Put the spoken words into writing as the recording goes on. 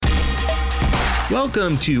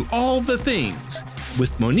Welcome to All the Things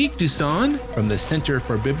with Monique Duson from the Center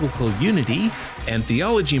for Biblical Unity and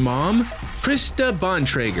Theology Mom, Krista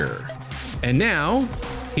Bontrager. And now,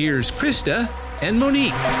 here's Krista and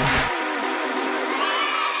Monique.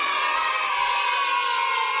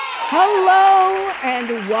 Hello,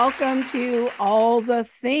 and welcome to All the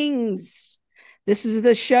Things. This is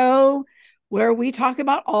the show where we talk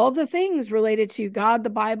about all the things related to God, the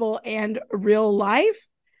Bible, and real life.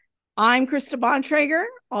 I'm Krista Bontrager,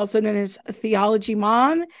 also known as Theology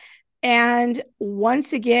Mom. And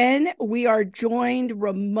once again, we are joined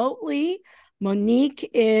remotely. Monique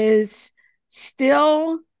is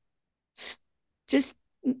still just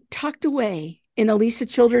tucked away in Elisa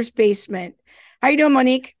Childers' basement. How you doing,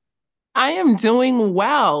 Monique? I am doing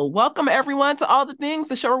well. Welcome, everyone, to All the Things,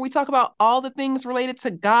 the show where we talk about all the things related to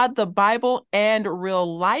God, the Bible, and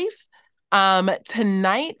real life.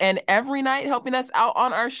 Tonight and every night helping us out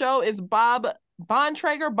on our show is Bob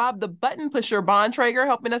Bontrager, Bob the Button Pusher Bontrager,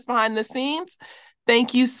 helping us behind the scenes.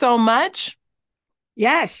 Thank you so much.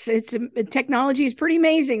 Yes, technology is pretty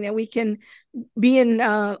amazing that we can be in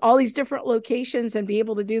all these different locations and be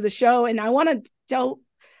able to do the show. And I want to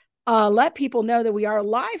let people know that we are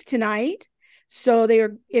live tonight. So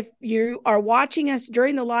if you are watching us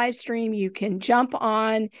during the live stream, you can jump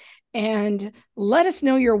on and let us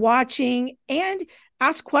know you're watching and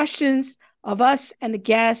ask questions of us and the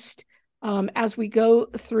guest as we go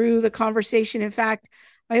through the conversation. In fact,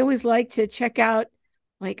 I always like to check out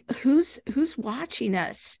who's watching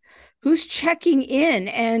us, who's checking in.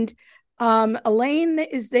 And Elaine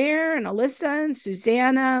is there, and Alyssa and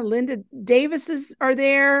Susanna, Linda Davis are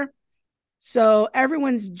there. So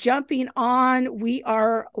everyone's jumping on. We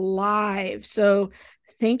are live. So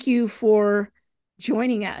thank you for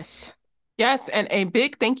joining us. Yes, and a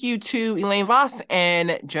big thank you to Elaine Voss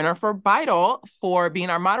and Jennifer Beidel for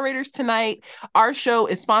being our moderators tonight. Our show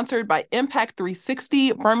is sponsored by Impact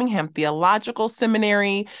 360, Birmingham Theological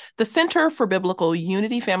Seminary, the Center for Biblical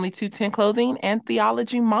Unity, Family 210 Clothing, and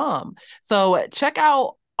Theology Mom. So check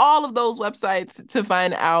out all of those websites to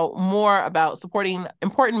find out more about supporting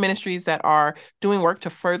important ministries that are doing work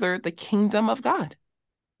to further the kingdom of God.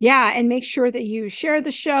 Yeah, and make sure that you share the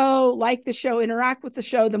show, like the show, interact with the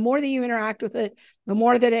show. The more that you interact with it, the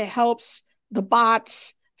more that it helps the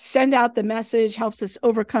bots send out the message, helps us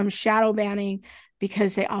overcome shadow banning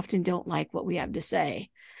because they often don't like what we have to say.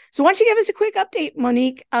 So why don't you give us a quick update,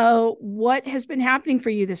 Monique? What has been happening for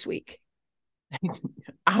you this week?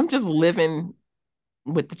 I'm just living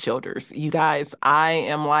with the Childers, you guys. I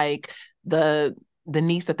am like the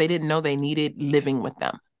niece that they didn't know they needed, living with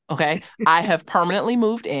them. Okay. I have permanently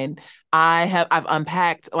moved in. I've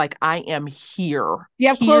unpacked, I am here. You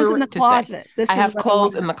have clothes in the closet. I have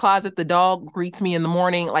clothes in the closet. The dog greets me in the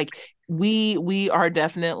morning. We are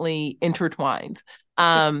definitely intertwined.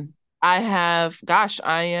 I feel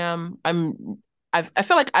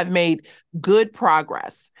like I've made good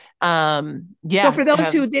progress. So for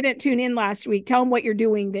those who didn't tune in last week, tell them what you're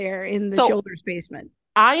doing there in the Childers' basement.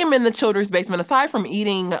 I am in the Childers' basement. Aside from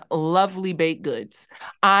eating lovely baked goods,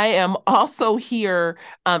 I am also here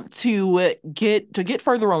to get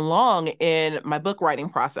further along in my book writing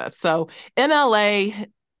process. So in LA,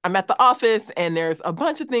 I'm at the office and there's a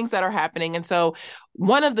bunch of things that are happening. And so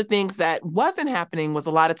one of the things that wasn't happening was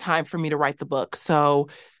a lot of time for me to write the book. So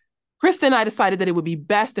Krista and I decided that it would be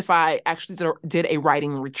best if I actually did a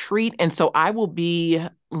writing retreat. And so I will be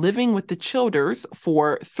living with the Childers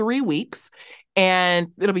for 3 weeks.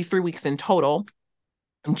 And it'll be 3 weeks in total.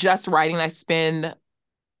 Just writing. I spend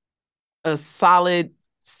a solid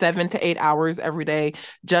 7 to 8 hours every day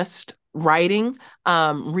just writing,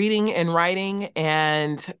 reading and writing,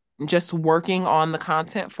 and just working on the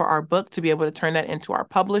content for our book to be able to turn that into our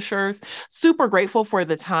publishers. Super grateful for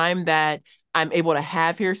the time that I'm able to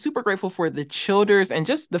have here. Super grateful for the Childers and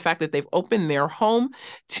just the fact that they've opened their home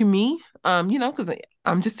to me, because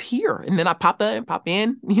I'm just here. And then I pop in,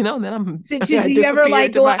 and then I'm... So do you ever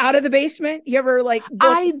go out of the basement? You ever go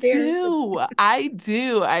upstairs? I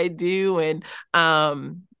do. And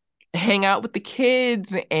hang out with the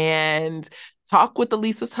kids and talk with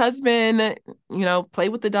Elisa's husband, play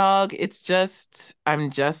with the dog.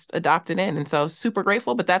 I'm just adopted in. And so super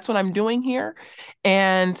grateful, but that's what I'm doing here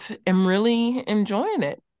and am really enjoying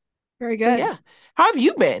it. Very good. So, yeah. How have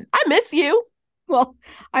you been? I miss you. Well,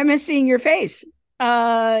 I miss seeing your face.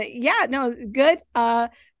 Good.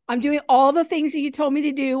 I'm doing all the things that you told me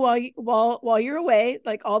to do while you're away,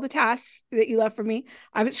 like all the tasks that you left for me.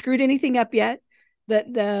 I haven't screwed anything up yet.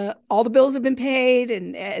 All the bills have been paid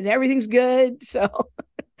and everything's good. So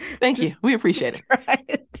thank you. We appreciate it. Try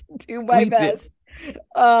to do my best.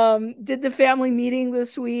 Did the family meeting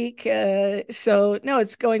this week. So no,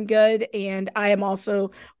 it's going good. And I am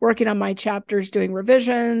also working on my chapters, doing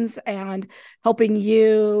revisions and helping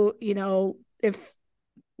you, if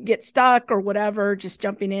get stuck or whatever, just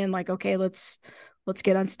jumping in like, okay, let's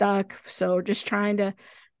get unstuck. So just trying to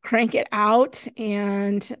crank it out.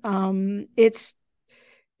 And it's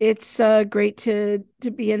great to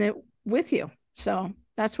be in it with you. So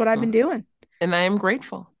that's what I've been doing. And I am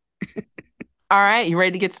grateful. All right, you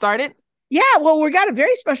ready to get started? Yeah, well, we got a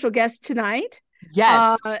very special guest tonight.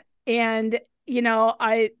 Yes. And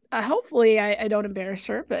I hopefully I don't embarrass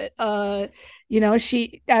her, but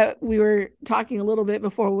she we were talking a little bit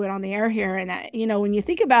before we went on the air here, and when you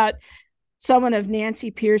think about someone of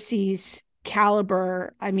Nancy Pearcey's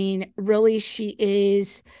caliber, I mean, really, she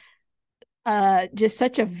is just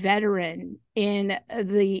such a veteran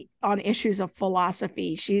on issues of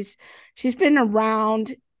philosophy. She's been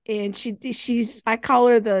around, and she's I call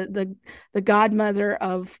her the godmother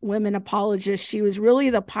of women apologists. She was really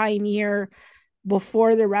the pioneer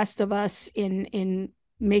before the rest of us in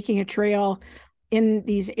making a trail in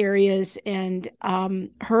these areas, and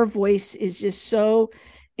her voice is just so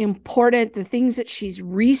important. The things that she's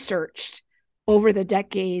researched over the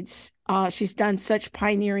decades, she's done such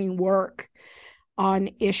pioneering work on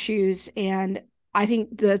issues, and I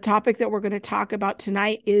think the topic that we're going to talk about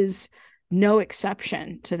tonight is no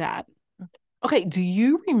exception to that. Okay, do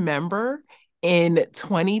you remember in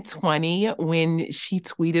 2020 when she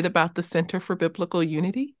tweeted about the Center for Biblical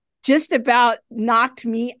Unity? Just about knocked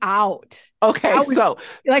me out. Okay, so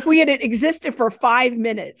like we had existed for 5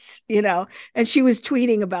 minutes, and she was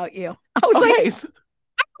tweeting about you. I was like,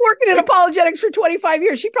 working in apologetics for 25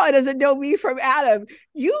 years. She probably doesn't know me from Adam.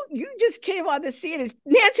 You just came on the scene and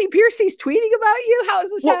Nancy Pearcey's tweeting about you. How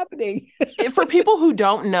is this happening? For people who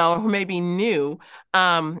don't know, who may be new,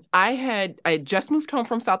 I had just moved home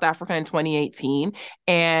from South Africa in 2018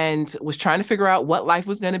 and was trying to figure out what life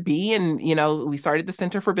was going to be. And, we started the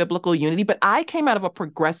Center for Biblical Unity, but I came out of a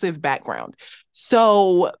progressive background.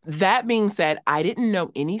 So that being said, I didn't know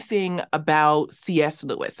anything about C.S.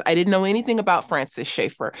 Lewis. I didn't know anything about Francis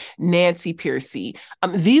Schaeffer, Nancy Pearcey.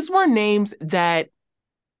 These were names that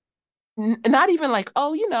not even like,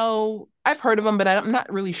 I've heard of them, but I'm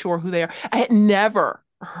not really sure who they are. I had never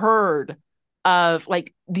heard of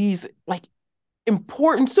like these like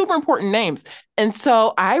super important names. And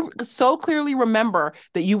so I so clearly remember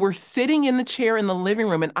that you were sitting in the chair in the living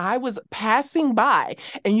room and I was passing by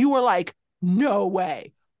and you were like, no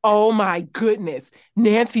way. Oh my goodness.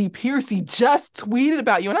 Nancy Pearcey just tweeted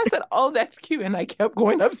about you. And I said, oh, that's cute. And I kept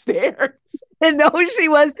going upstairs. And no, she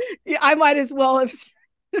was, I might as well have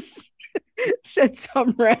said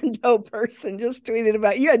some rando person just tweeted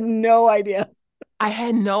about you. You had no idea. I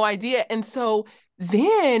had no idea. And so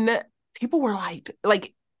then people were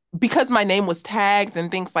like, because my name was tagged and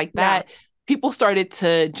things like that, people started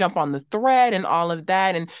to jump on the thread and all of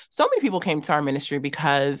that. And so many people came to our ministry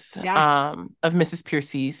because of Mrs.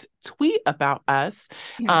 Pearcey's tweet about us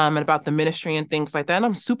and about the ministry and things like that. And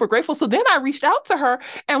I'm super grateful. So then I reached out to her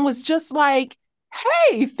and was just like,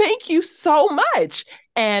 hey, thank you so much.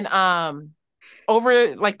 And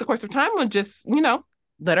over like the course of time, we'll just,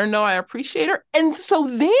 let her know I appreciate her. And so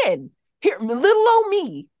then here, little old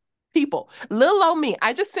me, people, little old me,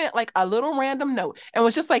 I just sent like a little random note and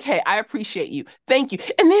was just like, hey, I appreciate you. Thank you.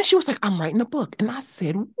 And then she was like, I'm writing a book. And I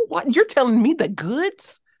said, what? You're telling me the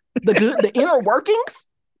goods, the inner workings?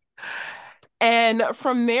 And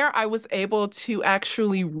from there, I was able to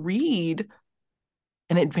actually read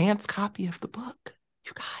an advanced copy of the book.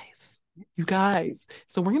 You guys.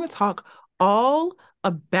 So we're going to talk all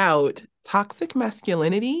about toxic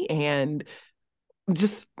masculinity and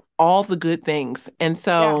just all the good things. And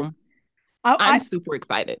so I'm super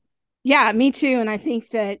excited. Yeah, me too. And I think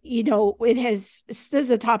that, this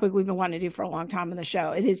is a topic we've been wanting to do for a long time on the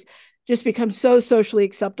show. It has just become so socially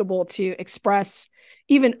acceptable to express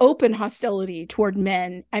even open hostility toward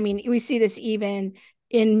men. I mean, we see this even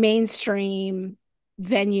in mainstream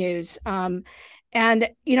venues. And,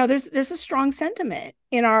 there's a strong sentiment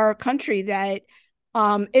in our country that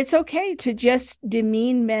it's okay to just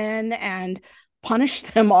demean men and punish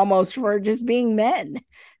them almost for just being men.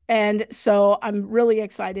 And so I'm really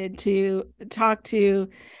excited to talk to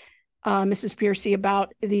Mrs. Pearcey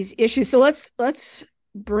about these issues. So let's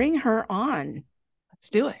bring her on. Let's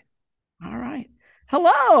do it. All right.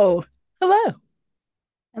 Hello.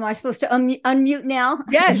 Am I supposed to unmute now?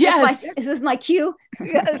 Yes. Is this my cue?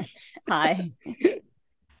 Yes. Hi.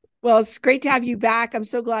 Well, it's great to have you back. I'm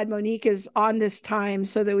so glad Monique is on this time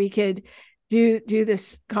so that we could do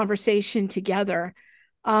this conversation together.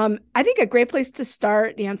 I think a great place to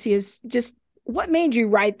start, Nancy, is just what made you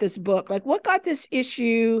write this book? Like, what got this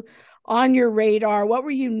issue on your radar? What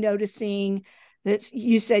were you noticing that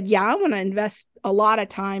you said, yeah, I want to invest a lot of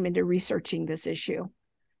time into researching this issue?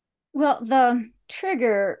 Well, the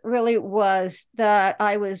trigger really was that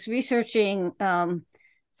I was researching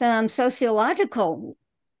some sociological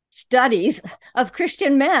studies of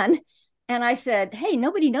Christian men. And I said, hey,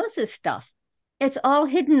 nobody knows this stuff. It's all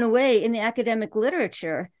hidden away in the academic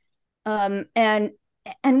literature. And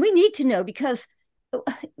we need to know because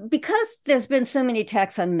there's been so many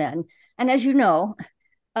attacks on men. And as you know,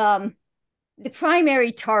 the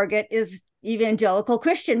primary target is evangelical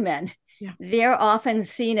Christian men. Yeah. They're often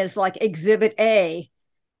seen as like exhibit A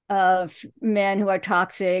of men who are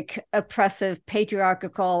toxic, oppressive,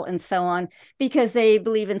 patriarchal, and so on, because they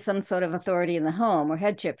believe in some sort of authority in the home or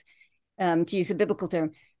headship, to use a biblical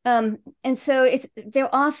term. And so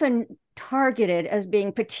they're often targeted as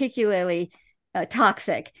being particularly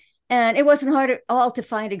toxic. And it wasn't hard at all to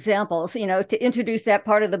find examples, to introduce that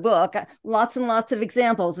part of the book. Lots and lots of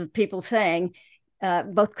examples of people saying,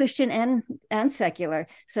 both Christian and secular,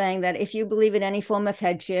 saying that if you believe in any form of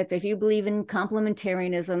headship, if you believe in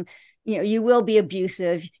complementarianism, you will be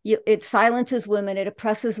abusive. It silences women. It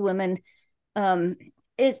oppresses women.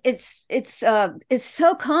 It's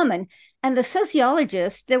so common. And the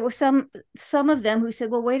sociologists, there were some of them who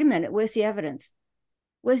said, well, wait a minute, where's the evidence?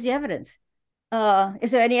 Where's the evidence?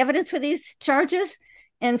 Is there any evidence for these charges?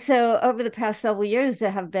 And so over the past several years,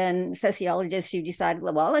 there have been sociologists who decided,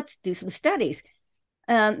 well, let's do some studies.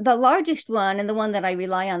 The largest one, and the one that I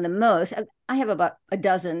rely on the most, I have about a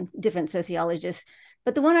dozen different sociologists,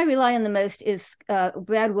 but the one I rely on the most is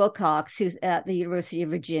Brad Wilcox, who's at the University of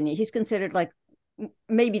Virginia. He's considered like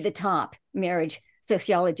maybe the top marriage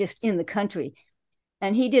sociologist in the country.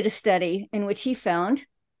 And he did a study in which he found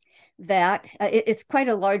that it's quite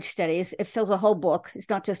a large study. It fills a whole book. It's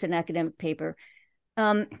not just an academic paper.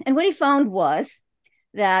 And what he found was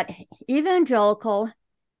that evangelical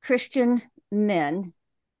Christian men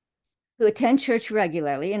who attend church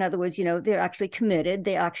regularly, in other words, they're actually committed,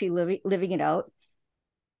 they're actually living it out,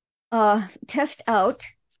 test out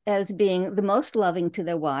as being the most loving to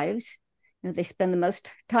their wives. They spend the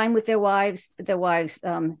most time with their wives. Their wives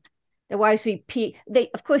repeat. They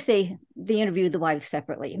interview the wives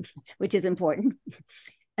separately, which is important.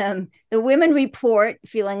 The women report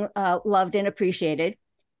feeling loved and appreciated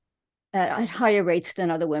at higher rates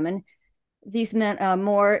than other women. These men are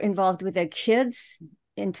more involved with their kids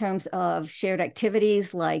in terms of shared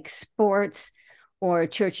activities like sports or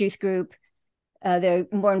church youth group. They're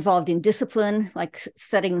more involved in discipline, like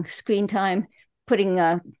setting screen time, putting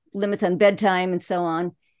limits on bedtime, and so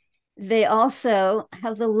on. They also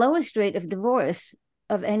have the lowest rate of divorce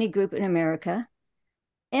of any group in America,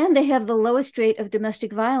 and they have the lowest rate of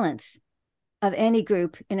domestic violence of any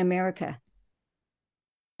group in America.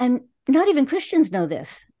 And not even Christians know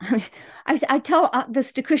this. I tell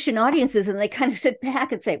this to Christian audiences, and they kind of sit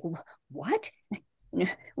back and say, what?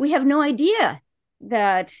 We have no idea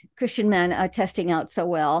that Christian men are testing out so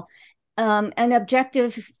well. And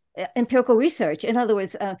objective empirical research. In other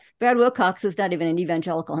words, Brad Wilcox is not even an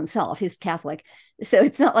evangelical himself. He's Catholic. So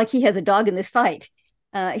it's not like he has a dog in this fight.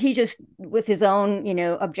 He just, with his own,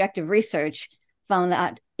 objective research, found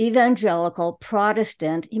that evangelical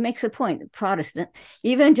Protestant, he makes a point,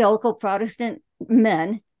 evangelical Protestant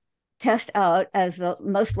men test out as the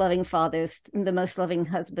most loving fathers, the most loving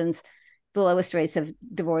husbands, the lowest rates of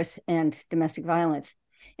divorce and domestic violence.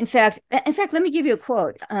 In fact, let me give you a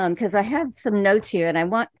quote, because I have some notes here,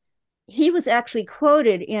 and he was actually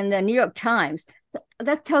quoted in the New York Times.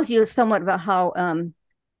 That tells you somewhat about how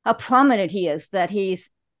prominent he is, that he's,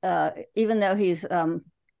 even though he's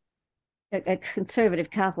a conservative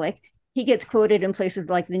Catholic, he gets quoted in places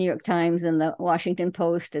like the New York Times and the Washington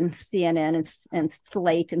Post and CNN and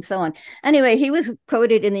Slate and so on. Anyway, he was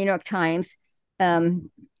quoted in the New York Times, and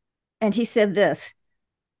he said this: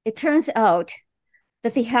 "It turns out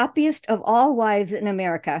that the happiest of all wives in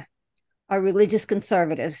America are religious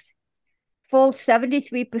conservatives. Full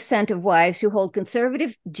 73% of wives who hold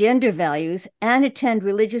conservative gender values and attend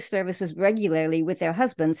religious services regularly with their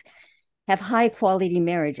husbands have high-quality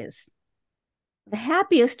marriages. The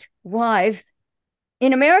happiest wives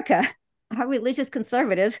in America are religious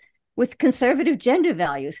conservatives with conservative gender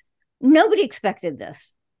values." Nobody expected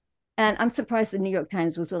this. And I'm surprised the New York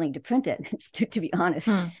Times was willing to print it, to be honest.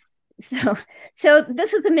 So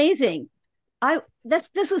this is amazing.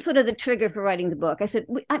 This was sort of the trigger for writing the book. I said,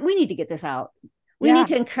 we need to get this out. We need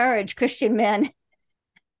to encourage Christian men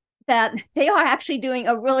that they are actually doing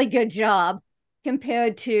a really good job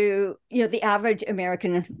compared to, the average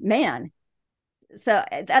American man. So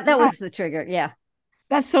that was the trigger. Yeah.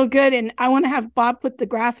 That's so good. And I want to have Bob put the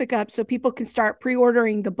graphic up so people can start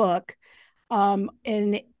pre-ordering the book.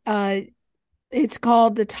 And it's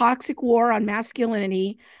called The Toxic War on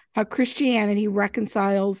Masculinity, How Christianity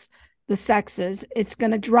Reconciles the Sexes. It's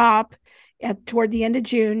going to drop toward the end of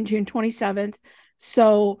June 27th.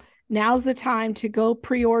 So now's the time to go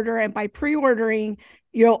pre-order. And by pre-ordering,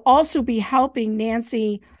 you'll also be helping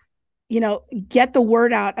Nancy, get the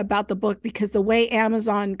word out about the book, because the way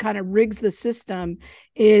Amazon kind of rigs the system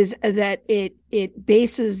is that it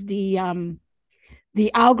bases the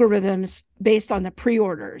algorithms based on the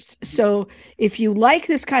pre-orders. So if you like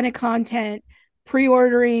this kind of content,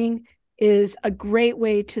 pre-ordering is a great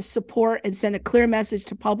way to support and send a clear message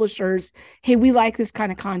to publishers. Hey, we like this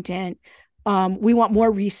kind of content. We want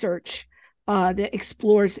more research that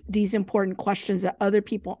explores these important questions that other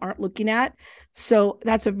people aren't looking at. So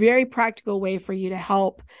that's a very practical way for you to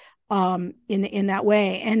help in that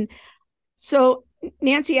way. And so,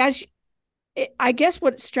 Nancy, I guess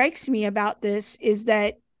what strikes me about this is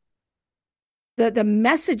that the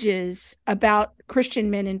messages about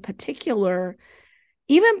Christian men in particular,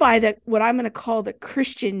 even by what I'm going to call the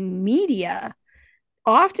Christian media,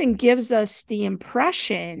 often gives us the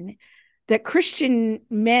impression that Christian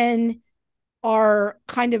men are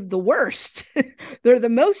kind of the worst. They're the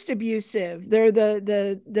most abusive. They're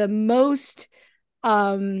the most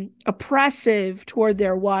oppressive toward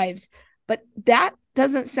their wives. But that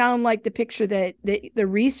doesn't sound like the picture that the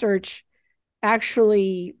research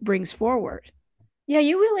actually brings forward. Yeah,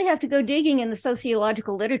 you really have to go digging in the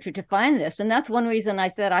sociological literature to find this. And that's one reason I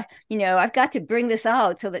said, I've got to bring this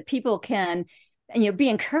out so that people can, be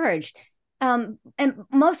encouraged. And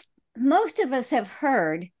most of us have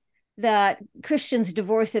heard that Christians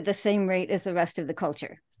divorce at the same rate as the rest of the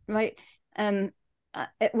culture, right?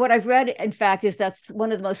 What I've read, in fact, is that's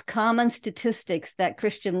one of the most common statistics that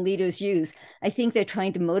Christian leaders use. I think they're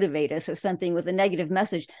trying to motivate us or something with a negative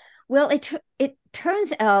message. Well, it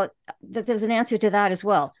turns out that there's an answer to that as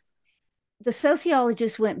well. The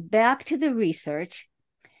sociologists went back to the research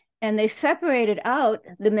and they separated out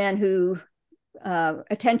the men who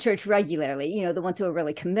attend church regularly, the ones who are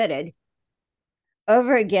really committed,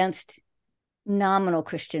 over against nominal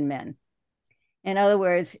Christian men. In other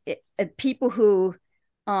words, people who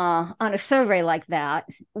on a survey like that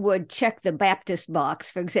would check the Baptist box,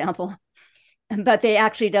 for example, but they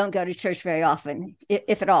actually don't go to church very often,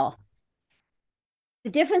 if at all.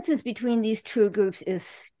 The differences between these two groups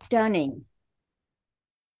is stunning.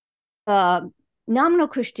 Nominal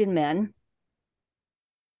Christian men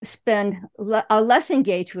are less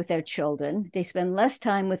engaged with their children. They spend less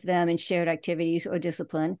time with them in shared activities or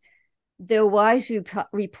discipline. Their wives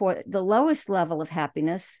report the lowest level of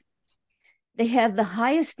happiness. They have the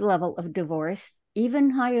highest level of divorce, even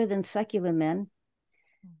higher than secular men.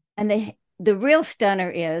 And the real stunner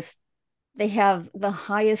is they have the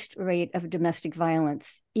highest rate of domestic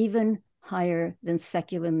violence, even higher than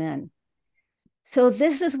secular men. So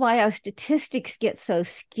this is why our statistics get so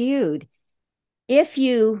skewed. If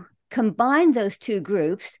you combine those two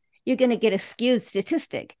groups, you're going to get a skewed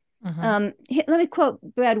statistic. Mm-hmm. Let me quote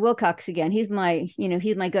Brad Wilcox again. He's my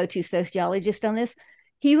go-to sociologist on this.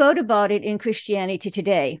 He wrote about it in Christianity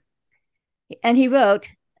Today. And he wrote,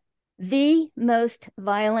 the most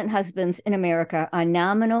violent husbands in America are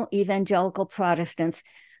nominal evangelical Protestants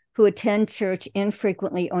who attend church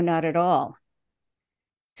infrequently or not at all.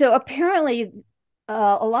 So apparently,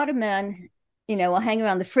 a lot of men, will hang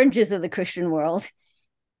around the fringes of the Christian world,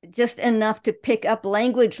 just enough to pick up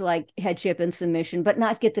language like headship and submission, but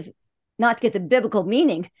not get the biblical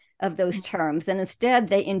meaning of those terms. And instead,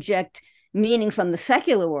 they inject meaning from the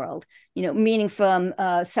secular world, meaning from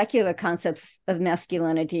secular concepts of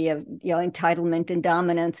masculinity, of entitlement and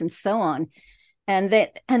dominance and so on. And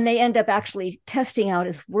they end up actually testing out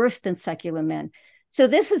as worse than secular men. So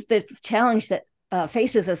this is the challenge that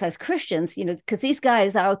faces us as Christians, because these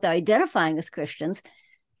guys are out there identifying as Christians,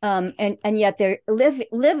 and yet they're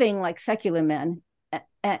living like secular men,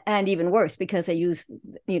 and even worse, because they use,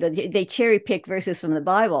 they cherry pick verses from the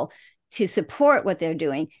Bible to support what they're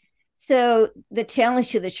doing. So the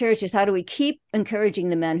challenge to the church is, how do we keep encouraging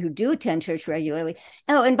the men who do attend church regularly?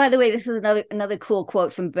 Oh, and by the way, this is another cool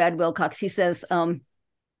quote from Brad Wilcox. He says,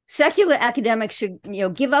 secular academics should,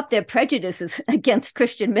 give up their prejudices against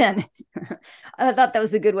Christian men. I thought that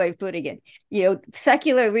was a good way of putting it.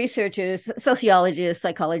 Secular researchers, sociologists,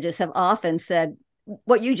 psychologists have often said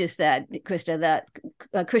what you just said, Krista,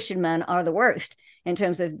 that Christian men are the worst in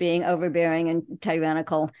terms of being overbearing and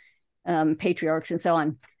tyrannical patriarchs and so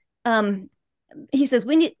on. He says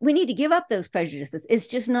we need to give up those prejudices. It's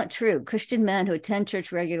just not true. Christian men who attend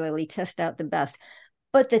church regularly test out the best.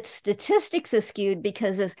 But the statistics are skewed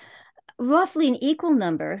because there's roughly an equal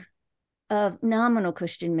number of nominal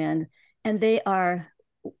Christian men, and they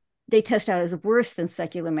test out as worse than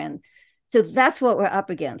secular men. So that's what we're up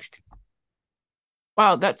against.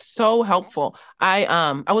 Wow, that's so helpful.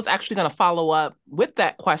 I was actually going to follow up with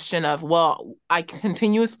that question of, well, I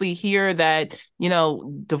continuously hear that,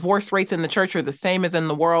 divorce rates in the church are the same as in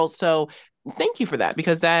the world. So thank you for that,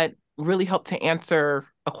 because that really helped to answer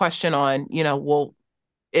a question on, well,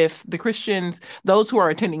 if the Christians, those who are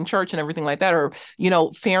attending church and everything like that, are,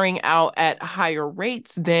 faring out at higher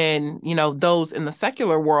rates than, those in the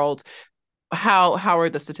secular world, how are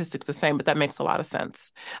the statistics the same? But that makes a lot of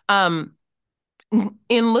sense.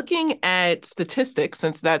 In looking at statistics,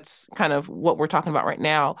 since that's kind of what we're talking about right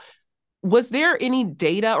now, was there any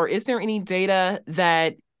data, or is there any data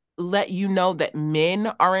that let you know that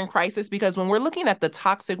men are in crisis? Because when we're looking at the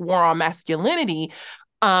toxic war on masculinity,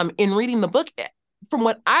 in reading the book, from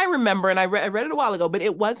what I remember, and I read it a while ago, but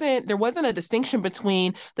there wasn't a distinction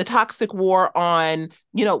between the toxic war on,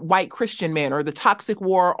 white Christian men or the toxic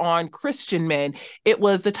war on Christian men. It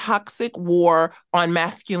was the toxic war on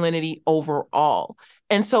masculinity overall.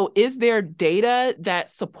 And so is there data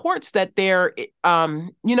that supports that that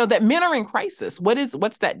men are in crisis?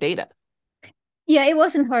 What's that data? Yeah, it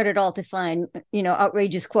wasn't hard at all to find,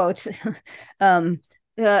 outrageous quotes.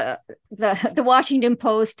 The Washington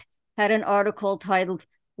Post had an article titled,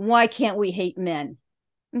 "Why Can't We Hate Men?"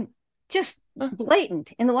 Just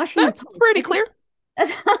blatant in the Washington Post. That's pretty clear.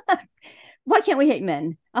 Why can't we hate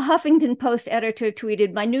men? A Huffington Post editor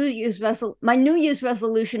tweeted, my New Year's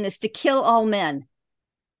resolution is to kill all men."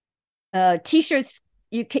 T-shirts,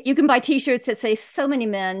 you can buy T-shirts that say "so many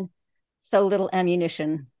men, so little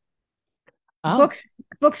ammunition." Oh.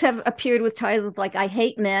 Books have appeared with titles like "I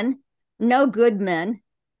Hate Men," "No Good Men,"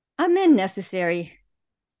 "Are Men Necessary?"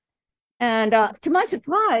 And to my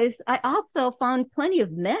surprise, I also found plenty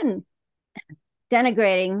of men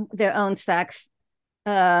denigrating their own sex.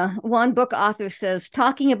 One book author says,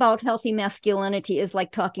 talking about healthy masculinity is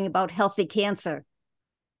like talking about healthy cancer.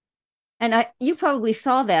 And you probably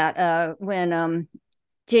saw that when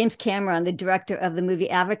James Cameron, the director of the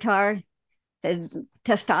movie Avatar, said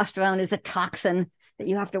testosterone is a toxin that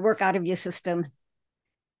you have to work out of your system.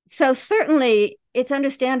 So certainly it's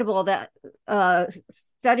understandable that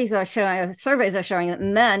surveys are showing that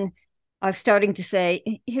men are starting to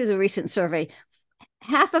say, here's a recent survey,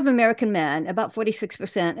 half of American men, about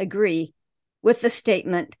 46%, agree with the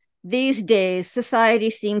statement, these days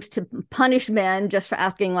society seems to punish men just for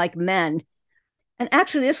acting like men. And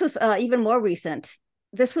actually, this was even more recent.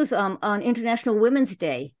 This was on International Women's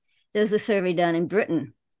Day. There's a survey done in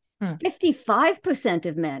Britain. 55%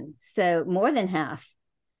 of men, so more than half,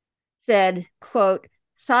 said, quote,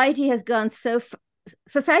 society has gone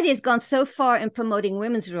so far in promoting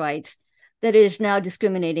women's rights that it is now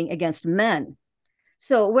discriminating against men.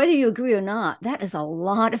 So whether you agree or not, that is a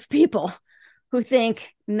lot of people who think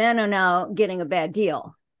men are now getting a bad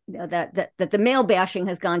deal, that the male bashing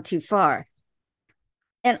has gone too far.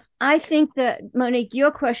 And I think that, Monique,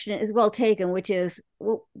 your question is well taken, which is,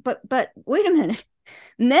 well, but wait a minute.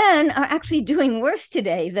 Men are actually doing worse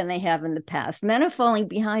today than they have in the past. Men are falling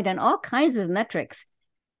behind on all kinds of metrics,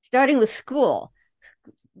 starting with school.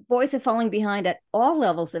 Boys are falling behind at all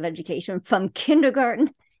levels of education, from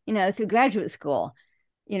kindergarten, through graduate school.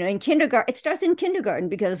 In kindergarten, it starts in kindergarten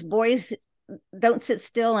because boys don't sit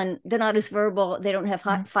still and they're not as verbal. They don't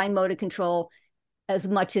have fine motor control as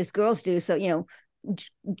much as girls do. So,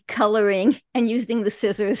 coloring and using the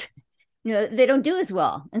scissors, they don't do as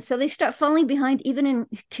well. And so they start falling behind even in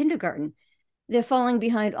kindergarten. They're falling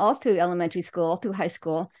behind all through elementary school, through high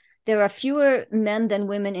school. There are fewer men than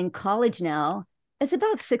women in college now. It's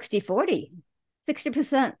about 60-40,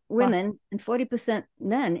 60% women and 40%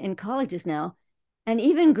 men in colleges now. And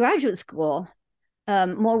even graduate school,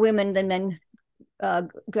 more women than men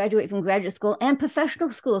graduate from graduate school and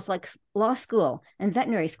professional schools like law school and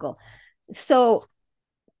veterinary school. So,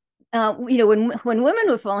 when women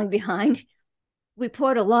were falling behind, we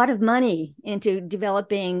poured a lot of money into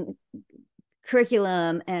developing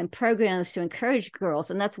curriculum and programs to encourage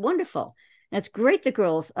girls, and that's wonderful. And it's great that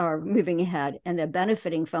girls are moving ahead and they're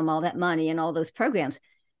benefiting from all that money and all those programs.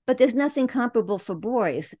 But there's nothing comparable for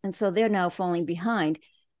boys, and so they're now falling behind.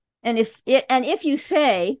 And if you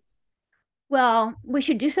say, well, we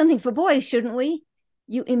should do something for boys, shouldn't we?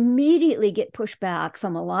 You immediately get pushback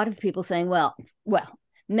from a lot of people saying, well,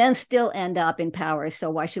 men still end up in power, so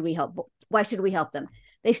why should we help them?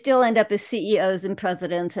 They still end up as CEOs and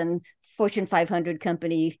presidents and Fortune 500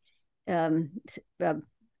 company, on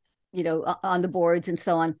the boards and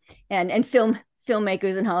so on, and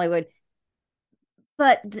filmmakers in Hollywood.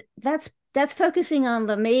 but that's focusing on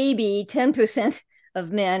the maybe 10%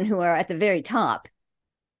 of men who are at the very top.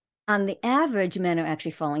 On the average, men are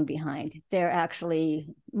actually falling behind. They're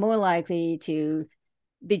actually more likely to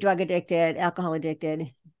be drug addicted, alcohol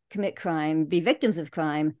addicted, commit crime, be victims of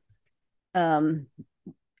crime, mental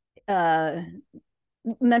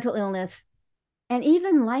illness, and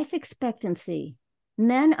even life expectancy.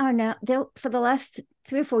 Men are now, for the last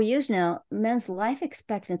 3 or 4 years now, men's life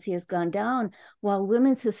expectancy has gone down while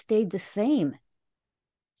women's has stayed the same.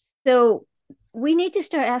 So we need to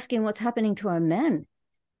start asking what's happening to our men,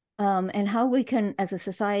 and how we can, as a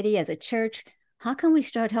society, as a church, how can we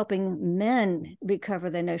start helping men recover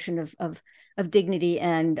the notion of dignity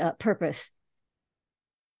and purpose?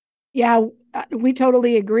 Yeah, we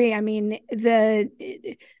totally agree. I mean, they're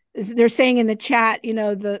saying in the chat,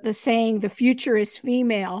 the saying, the future is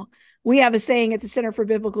female. We have a saying at the Center for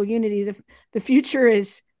Biblical Unity, the future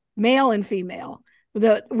is male and female.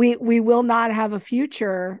 We will not have a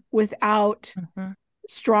future without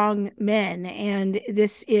strong men. And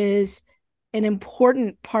this is an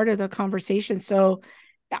important part of the conversation. So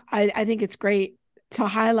I think it's great to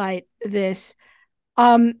highlight this.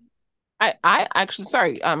 I actually,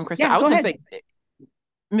 sorry, Krista, yeah, I was going to say,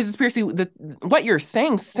 Mrs. Piercy, what you're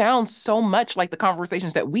saying sounds so much like the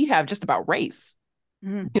conversations that we have just about race. You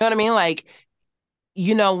know what I mean? Like,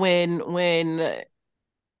 when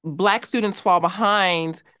Black students fall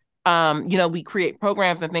behind, we create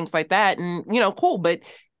programs and things like that, and cool, but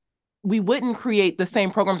we wouldn't create the same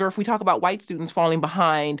programs. Or if we talk about white students falling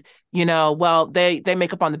behind, well, they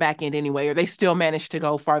make up on the back end anyway, or they still manage to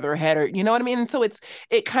go farther ahead, or you know what I mean? And so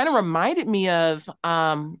it kind of reminded me of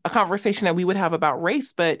a conversation that we would have about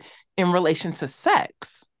race, but in relation to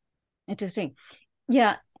sex. Interesting.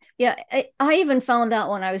 Yeah. I even found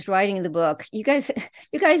out when I was writing the book, you guys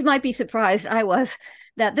might be surprised, I was,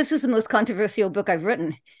 that this is the most controversial book I've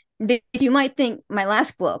written. You might think my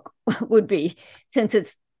last book would be, since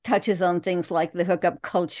it touches on things like the hookup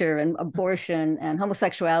culture and abortion and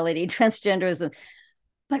homosexuality, transgenderism.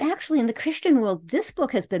 But actually, in the Christian world, this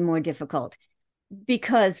book has been more difficult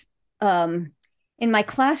because in my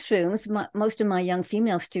classrooms, most of my young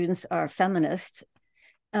female students are feminists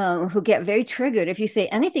who get very triggered if you say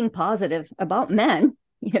anything positive about men.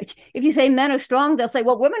 If you say men are strong, they'll say,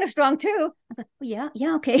 well, women are strong too. I was like, well,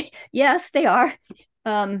 yeah, okay. Yes, they are.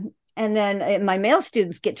 And then my male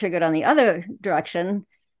students get triggered on the other direction.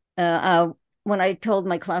 When I told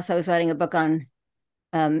my class I was writing a book on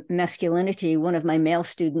masculinity, one of my male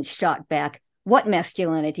students shot back, "What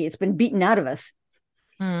masculinity? It's been beaten out of us."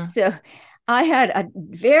 So I had a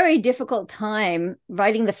very difficult time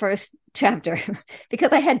writing the first chapter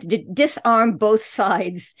because I had to disarm both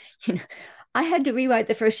sides. I had to rewrite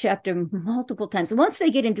the first chapter multiple times. Once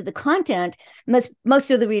they get into the content,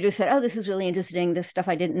 most of the readers said, "Oh, this is really interesting. This stuff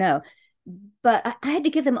I didn't know." But I had to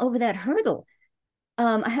get them over that hurdle.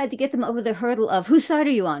 I had to get them over the hurdle of, whose side are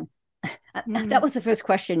you on? That was the first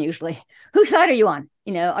question usually. Whose side are you on?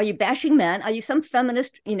 Are you bashing men? Are you some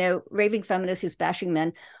feminist, raving feminist who's bashing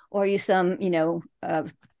men? Or are you some,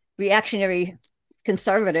 reactionary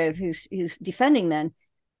conservative who's defending men?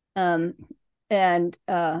 And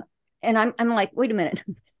I'm like, wait a minute.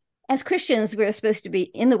 As Christians, we're supposed to be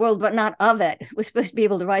in the world, but not of it. We're supposed to be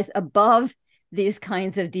able to rise above these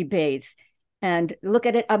kinds of debates and look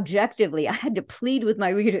at it objectively. I had to plead with my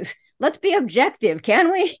readers. Let's be objective,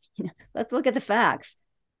 can we? Let's look at the facts.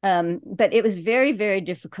 But it was very, very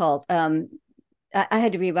difficult. I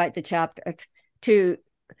had to rewrite the chapter to,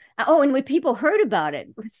 and when people heard about it,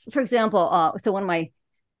 for example, so one of my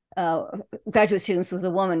graduate students was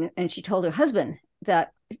a woman, and she told her husband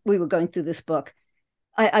that we were going through this book.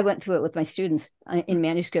 I went through it with my students in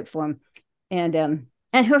manuscript form. And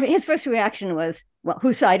his first reaction was, well,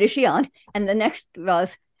 whose side is she on? And the next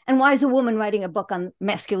was, and why is a woman writing a book on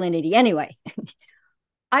masculinity anyway?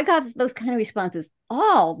 I got those kind of responses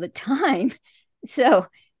all the time. So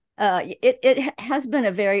it has been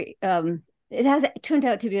it has turned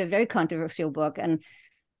out to be a very controversial book. And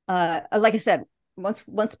like I said,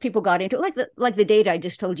 once people got into it, like the data I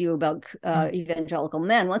just told you about evangelical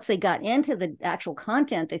men, once they got into the actual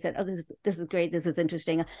content, they said, oh, this is great. This is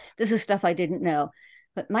interesting. This is stuff I didn't know.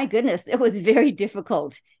 But my goodness, it was very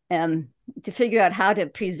difficult to figure out how to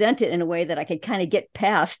present it in a way that I could kind of get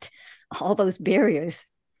past all those barriers.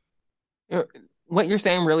 What you're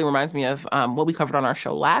saying really reminds me of what we covered on our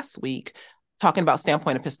show last week, talking about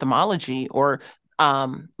standpoint epistemology, or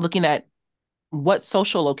looking at what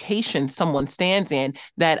social location someone stands in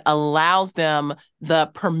that allows them the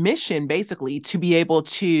permission, basically, to be able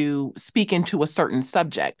to speak into a certain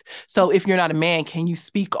subject. So if you're not a man, can you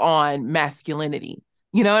speak on masculinity?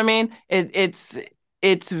 You know what I mean? It's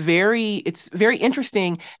it's very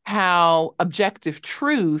interesting how objective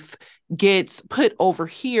truth gets put over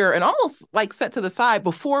here and almost like set to the side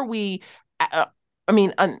before we I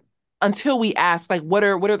mean until we ask, like, what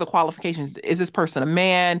are the qualifications? Is this person a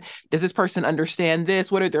man? Does this person understand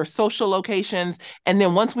this? What are their social locations? And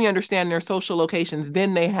then once we understand their social locations,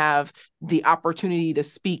 then they have the opportunity to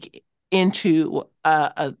speak into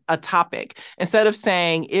a topic, instead of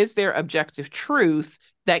saying, is there objective truth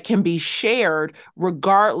that can be shared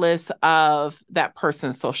regardless of that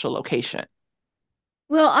person's social location?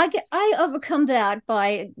 Well, I overcome that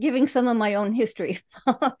by giving some of my own history.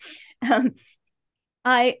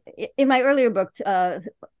 I In my earlier book,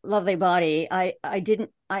 Lovely Body, I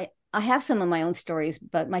have some of my own stories,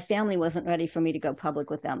 but my family wasn't ready for me to go public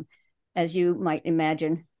with them, as you might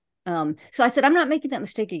imagine. So I said, I'm not making that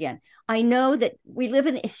mistake again. I know that we live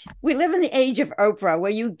in the age of Oprah,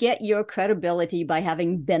 where you get your credibility by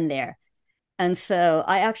having been there. And so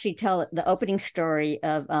I actually tell the opening story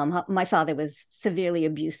of how my father was severely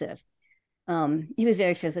abusive. He was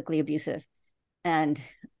very physically abusive, and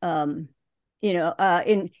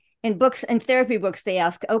in books and therapy books, they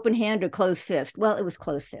ask open hand or closed fist. Well, it was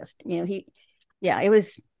closed fist. It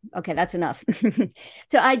was okay. That's enough.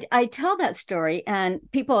 So I tell that story, and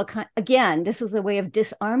people are again, this was a way of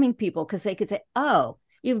disarming people, because they could say, "Oh,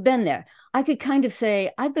 you've been there." I could kind of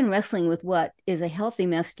say, I've been wrestling with what is a healthy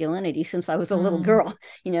masculinity since I was a little girl.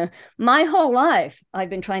 My whole life, I've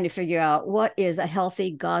been trying to figure out what is a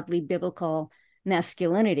healthy, godly, biblical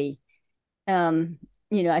masculinity.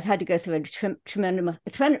 I've had to go through a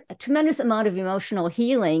tremendous amount of emotional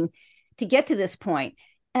healing to get to this point.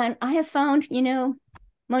 And I have found,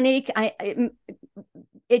 Monique,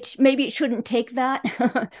 maybe it shouldn't take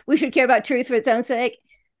that. We should care about truth for its own sake.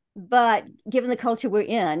 But given the culture we're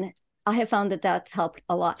in, I have found that that's helped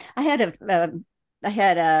a lot. I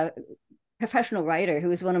had a professional writer who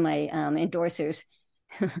was one of my endorsers.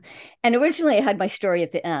 And originally I had my story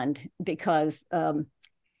at the end because, when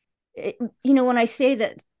I say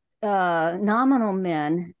that nominal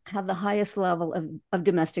men have the highest level of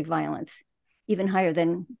domestic violence, even higher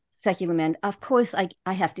than secular men, of course,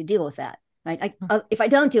 I have to deal with that. Right? If I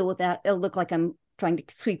don't deal with that, it'll look like I'm trying to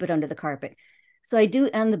sweep it under the carpet. So I do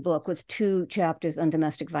end the book with 2 chapters on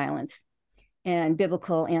domestic violence and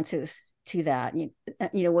biblical answers to that.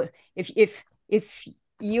 If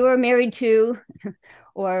you're married to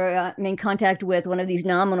or in contact with one of these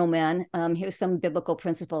nominal men, here's some biblical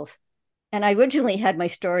principles. And I originally had my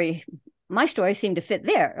story seemed to fit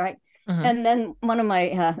there, right? Mm-hmm. And then one of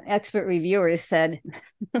my expert reviewers said,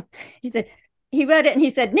 he read it and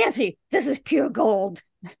he said, "Nancy, this is pure gold."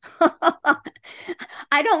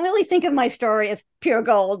 I don't really think of my story as pure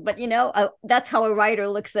gold, but that's how a writer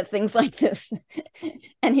looks at things like this.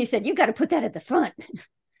 And he said, "You got to put that at the front."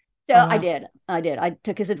 So I did. I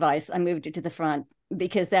took his advice. I moved it to the front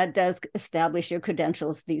because that does establish your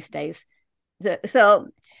credentials these days. So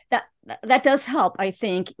that does help, I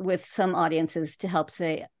think, with some audiences to help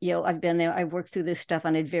say, I've been there. I've worked through this stuff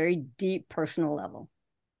on a very deep personal level.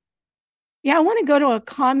 Yeah, I want to go to a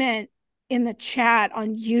comment in the chat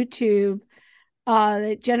on YouTube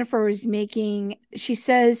that Jennifer is making. She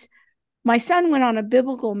says, "My son went on a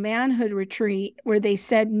biblical manhood retreat where they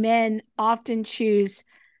said men often choose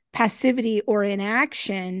passivity or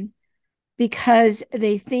inaction because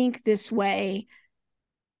they think this way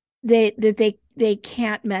that they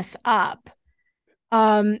can't mess up."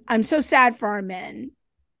 I'm so sad for our men,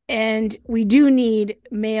 and we do need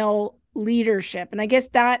male leadership. And I guess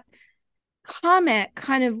that comment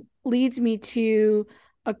kind of leads me to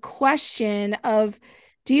a question of,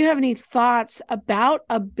 do you have any thoughts about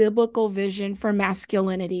a biblical vision for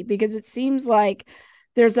masculinity? Because it seems like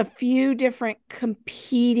there's a few different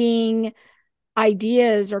competing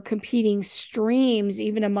ideas or competing streams,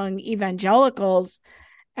 even among evangelicals,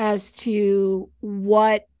 as to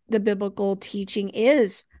what the biblical teaching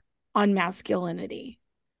is on masculinity.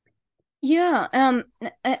 Yeah.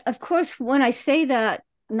 Of course, when I say that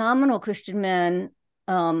nominal Christian men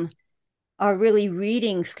are really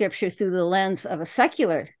reading scripture through the lens of a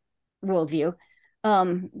secular worldview,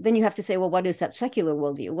 then you have to say, well, what is that secular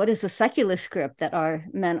worldview? What is the secular script that our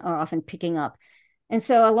men are often picking up? And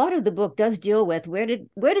so a lot of the book does deal with where did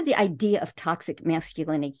the idea of toxic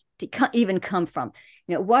masculinity even come from?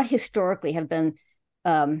 What historically have been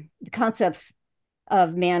the concepts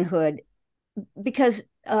of manhood, because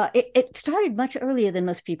it started much earlier than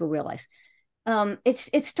most people realize.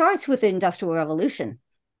 It starts with the Industrial Revolution,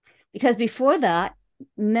 because before that,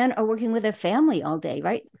 men are working with their family all day,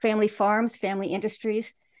 right? Family farms, family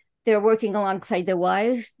industries. They're working alongside their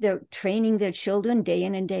wives. They're training their children day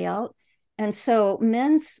in and day out. And so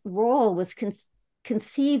men's role was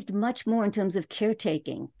conceived much more in terms of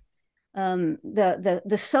caretaking.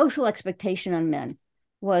 The social expectation on men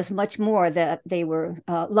was much more that they were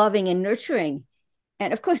loving and nurturing.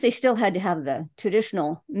 And of course, they still had to have the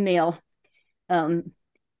traditional male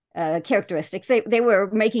characteristics. They were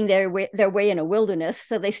making their way in a wilderness,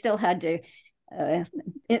 so they still had to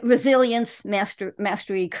resilience,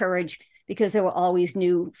 mastery, courage, because there were always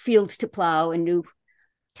new fields to plow and new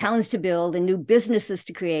towns to build and new businesses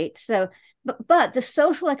to create. So, but the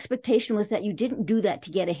social expectation was that you didn't do that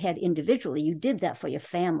to get ahead individually. You did that for your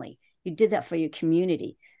family. You did that for your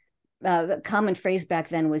community. The common phrase back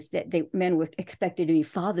then was that men were expected to be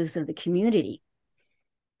fathers of the community.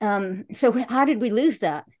 So how did we lose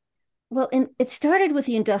that? Well, it started with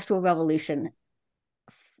the Industrial Revolution.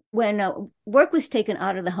 When work was taken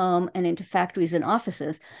out of the home and into factories and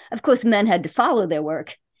offices, of course, men had to follow their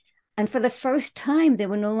work. And for the first time, they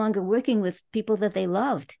were no longer working with people that they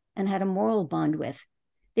loved and had a moral bond with.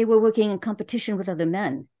 They were working in competition with other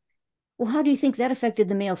men. Well, how do you think that affected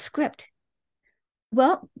the male script?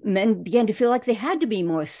 Well, men began to feel like they had to be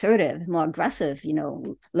more assertive, more aggressive,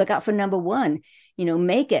 look out for number one,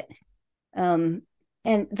 make it.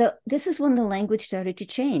 This is when the language started to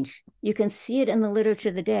change. You can see it in the literature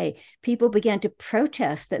of the day. People began to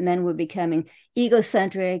protest that men were becoming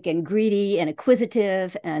egocentric and greedy and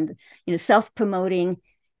acquisitive and self-promoting,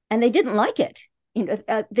 and they didn't like it.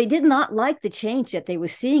 They did not like the change that they were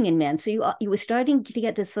seeing in men. So you were starting to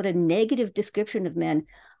get this sort of negative description of men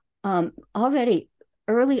already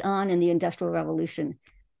early on in the Industrial Revolution.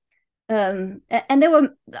 And there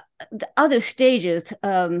were other stages.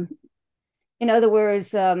 In other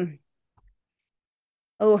words,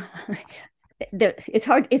 it's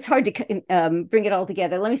hard to bring it all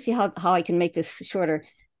together. Let me see how I can make this shorter.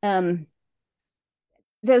 There's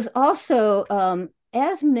also,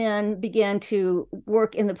 as men began to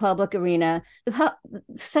work in the public arena, the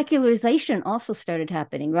secularization also started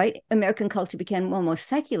happening, right? American culture became more and more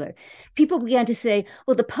secular. People began to say,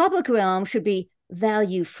 well, the public realm should be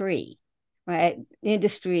value-free, right?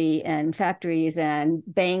 Industry and factories and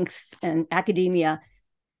banks and academia.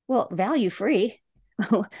 Well, value-free.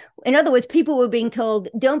 In other words, people were being told,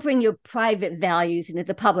 don't bring your private values into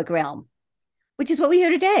the public realm, which is what we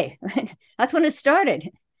hear today, right? That's when it started.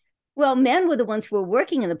 Well, men were the ones who were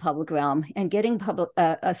working in the public realm and getting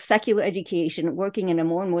a secular education, working in a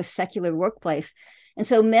more and more secular workplace. And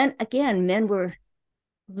so men were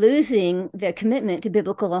losing their commitment to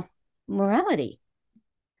biblical morality.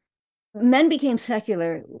 Men became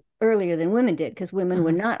secular earlier than women did because women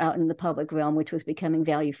were not out in the public realm, which was becoming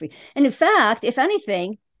value-free. And in fact, if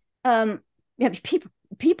anything,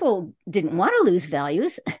 people didn't want to lose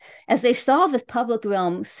values. As they saw this public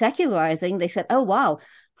realm secularizing, they said, oh, wow,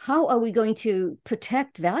 how are we going to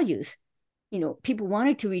protect values? People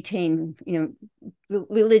wanted to retain,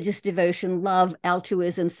 religious devotion, love,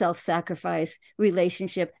 altruism, self-sacrifice,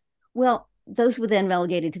 relationship. Well, those were then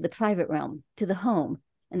relegated to the private realm, to the home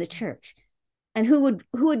and the church. And who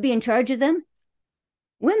would be in charge of them?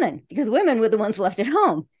 Women, because women were the ones left at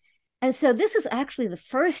home. And so this is actually the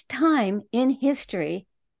first time in history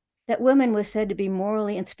that women were said to be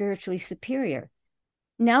morally and spiritually superior.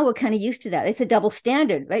 Now we're kind of used to that. It's a double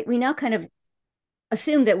standard, right? We now kind of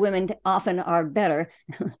assume that women often are better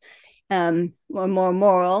or more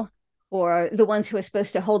moral, or the ones who are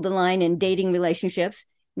supposed to hold the line in dating relationships.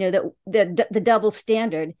 The double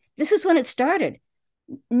standard. This is when it started.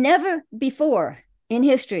 Never before in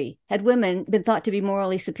history had women been thought to be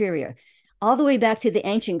morally superior. All the way back to the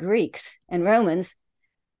ancient Greeks and Romans,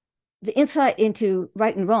 the insight into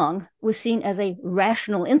right and wrong was seen as a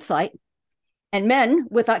rational insight, and men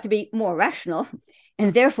were thought to be more rational,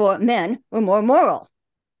 and therefore men were more moral.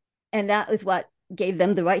 And that is what gave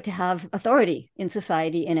them the right to have authority in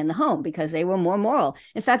society and in the home, because they were more moral.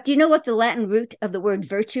 In fact, do you know what the Latin root of the word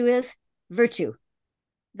virtue is? Virtue.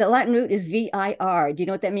 The Latin root is vir. Do you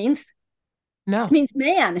know what that means? No. It means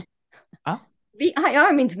man. Oh.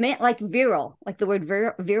 Vir means man, like virile, like the word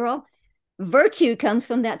virile. Virtue comes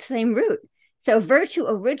from that same root. So virtue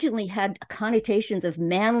originally had connotations of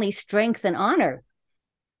manly strength and honor.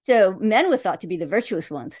 So men were thought to be the virtuous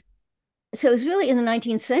ones. So it was really in the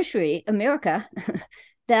 19th century, America,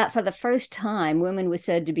 that for the first time, women were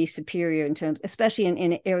said to be superior in terms, especially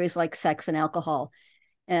in areas like sex and alcohol.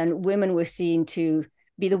 And women were seen to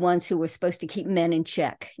be the ones who were supposed to keep men in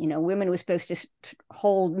check. Women were supposed to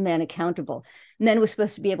hold men accountable. Men were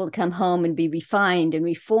supposed to be able to come home and be refined and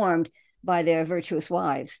reformed by their virtuous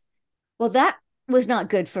wives. Well, that was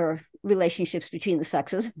not good for relationships between the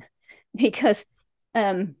sexes, because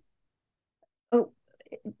men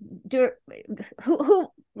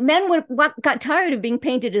got tired of being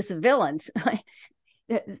painted as the villains.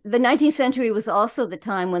 the 19th century was also the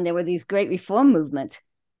time when there were these great reform movements,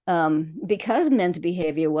 because men's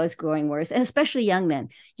behavior was growing worse, and especially young men.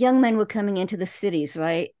 Young men were coming into the cities,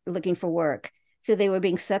 right, looking for work. So they were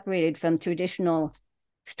being separated from traditional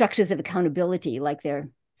structures of accountability, like their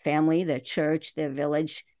family, their church, their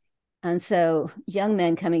village. And so young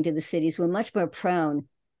men coming to the cities were much more prone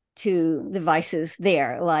to the vices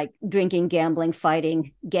there, like drinking, gambling,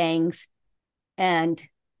 fighting, gangs, and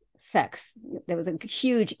sex. There was a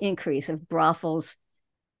huge increase of brothels,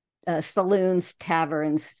 saloons,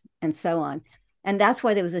 taverns, and so on. And that's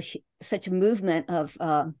why there was such a movement of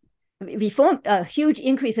reform, a huge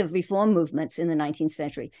increase of reform movements in the 19th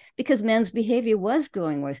century, because men's behavior was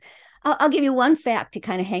growing worse. I'll give you one fact to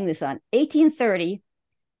kind of hang this on. 1830,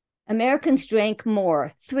 Americans drank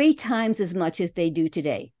more, 3 times as much as they do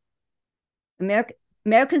today.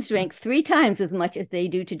 Americans drank 3 times as much as they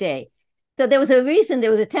do today. So there was a reason there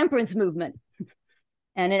was a temperance movement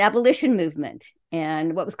and an abolition movement,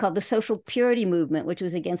 and what was called the social purity movement, which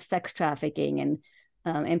was against sex trafficking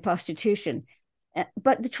and prostitution.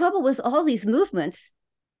 But the trouble was, all these movements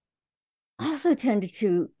also tended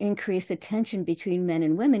to increase the tension between men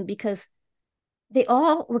and women, because they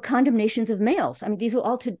all were condemnations of males. I mean, these were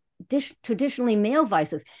all traditionally male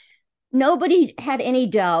vices. Nobody had any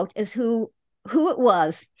doubt as who it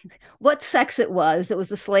was, what sex it was. It was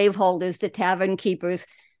the slaveholders, the tavern keepers,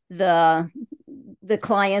 the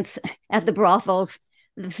clients at the brothels,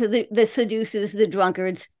 the seducers, the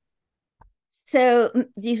drunkards. So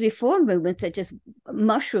these reform movements that just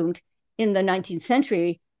mushroomed in the 19th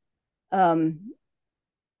century all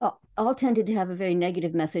tended to have a very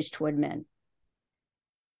negative message toward men.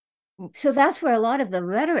 So that's where a lot of the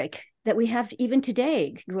rhetoric that we have even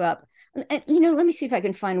today grew up. And, let me see if I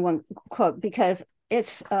can find one quote, because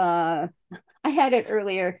it's I had it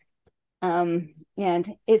earlier, and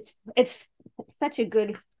it's such a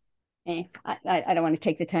good. I don't want to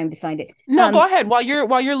take the time to find it. No, go ahead. While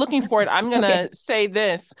you're looking for it, I'm gonna say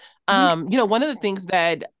this. One of the things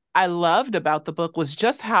that I loved about the book was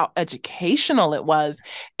just how educational it was,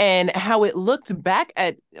 and how it looked back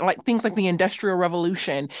at like things like the Industrial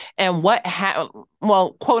Revolution and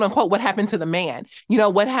quote unquote, what happened to the man,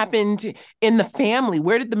 what happened in the family,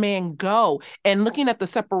 where did the man go, and looking at the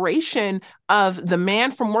separation of the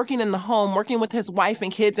man from working in the home, working with his wife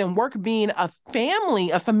and kids, and work being a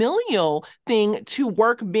familial thing, to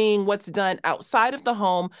work being what's done outside of the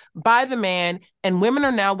home by the man, and women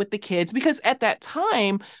are now with the kids. Because at that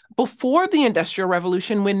time, before the Industrial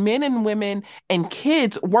Revolution, when men and women and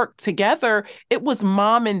kids worked together, it was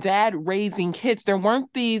mom and dad raising kids. There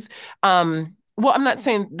weren't these, I'm not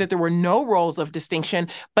saying that there were no roles of distinction,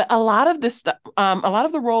 but a lot of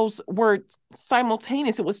the roles were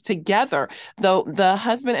simultaneous. It was together. Though the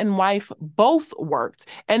husband and wife both worked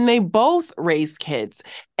and they both raised kids.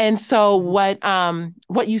 And so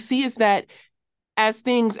what you see is that as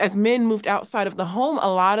men moved outside of the home,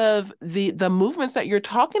 a lot of the movements that you're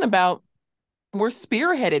talking about were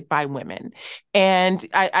spearheaded by women. And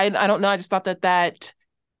I don't know, I just thought that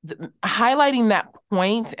highlighting that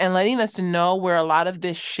point and letting us know where a lot of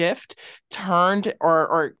this shift turned,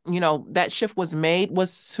 or that shift was made,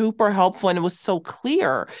 was super helpful. And it was so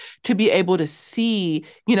clear to be able to see,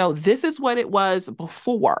 this is what it was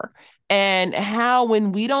before. And how,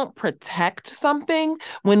 when we don't protect something,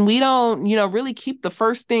 when we don't, really keep the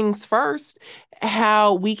first things first,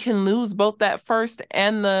 how we can lose both that first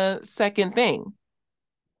and the second thing.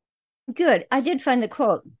 Good. I did find the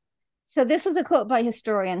quote. So this was a quote by a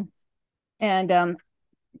historian, and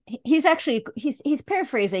he's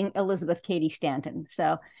paraphrasing Elizabeth Cady Stanton.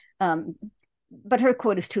 So, but her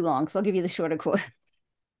quote is too long, so I'll give you the shorter quote.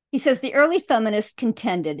 He says, "The early feminists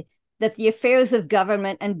contended that the affairs of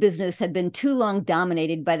government and business had been too long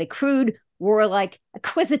dominated by the crude, warlike,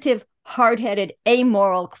 acquisitive, hard-headed,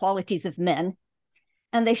 amoral qualities of men,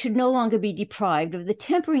 and they should no longer be deprived of the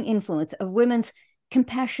tempering influence of women's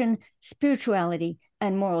compassion, spirituality,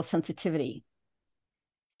 and moral sensitivity."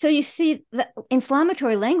 So you see, the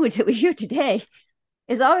inflammatory language that we hear today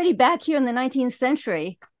is already back here in the 19th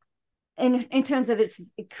century in terms of its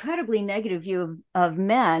incredibly negative view of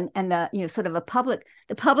men, and sort of the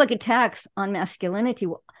public attacks on masculinity.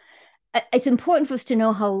 It's important for us to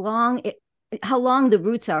know how long the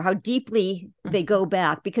roots are, how deeply they go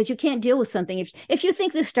back, because you can't deal with something if you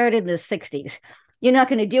think this started in the 60s. You're not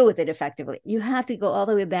going to deal with it effectively. You have to go all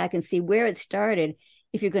the way back and see where it started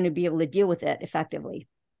if you're going to be able to deal with it effectively.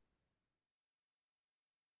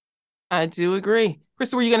 I do agree.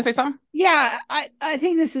 Krista, were you going to say something? Yeah, I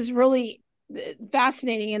think this is really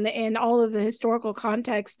fascinating in all of the historical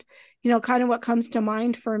context. Kind of what comes to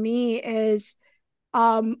mind for me is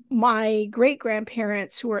my great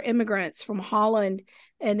grandparents who were immigrants from Holland,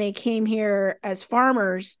 and they came here as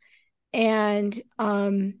farmers. And,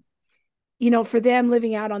 for them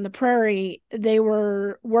living out on the prairie, they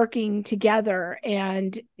were working together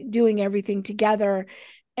and doing everything together.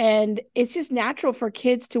 And it's just natural for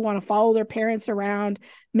kids to want to follow their parents around,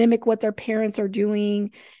 mimic what their parents are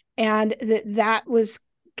doing. And that was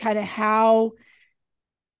kind of how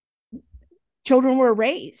children were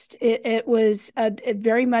raised. It was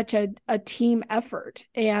very much a team effort.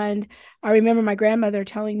 And I remember my grandmother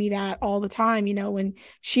telling me that all the time, when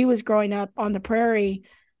she was growing up on the prairie,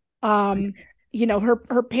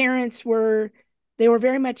 her parents were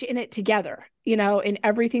very much in it together, in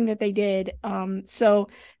everything that they did. So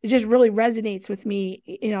it just really resonates with me,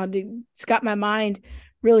 it's got my mind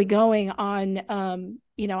really going on,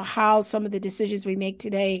 how some of the decisions we make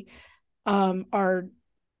today are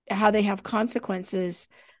how they have consequences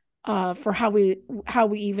for how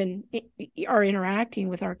we even are interacting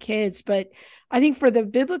with our kids. But I think for the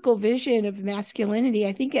biblical vision of masculinity,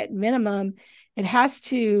 I think at minimum, it has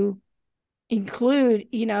to include,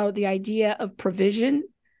 the idea of provision,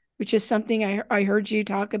 which is something I heard you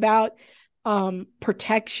talk about,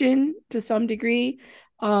 protection to some degree,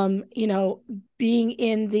 being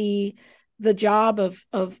in the job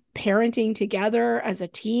of parenting together as a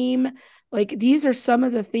team. Like, these are some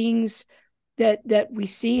of the things that we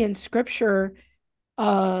see in scripture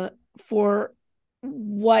for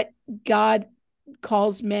what God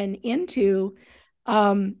calls men into,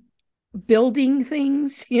 building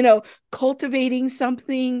things, cultivating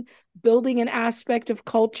something, building an aspect of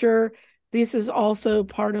culture. This is also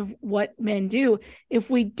part of what men do. If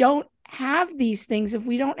we don't have these things, if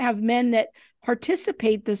we don't have men that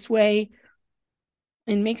participate this way,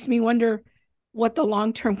 it makes me wonder what the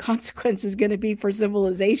long-term consequence is going to be for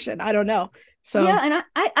civilization. I don't know. So yeah, and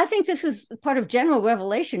I think this is part of general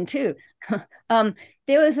revelation too. There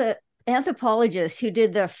was an anthropologist who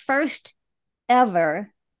did the first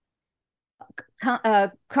ever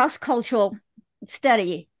cross-cultural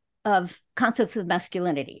study of concepts of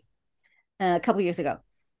masculinity a couple years ago.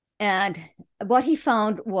 And what he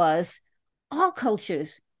found was all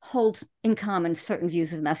cultures hold in common certain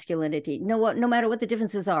views of masculinity, no matter what the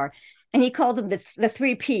differences are. And he called them the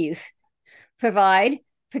 3 Ps: provide,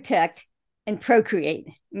 protect, and procreate,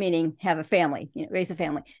 meaning have a family, raise a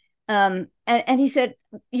family. And he said,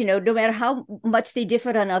 no matter how much they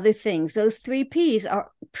differed on other things, those 3 Ps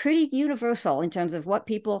are pretty universal in terms of what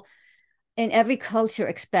people in every culture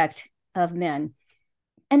expect of men.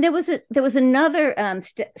 And there was another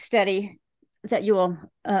study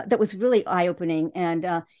that was really eye-opening,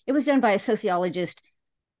 and it was done by a sociologist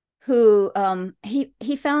who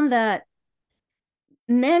he found that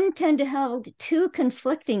men tend to have 2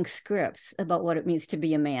 conflicting scripts about what it means to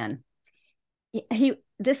be a man.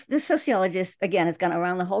 This sociologist, again, has gone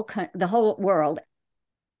around the whole world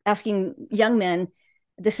asking young men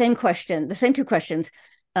the same 2 questions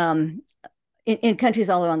in countries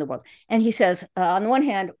all around the world. And he says, on the one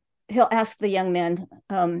hand, he'll ask the young men,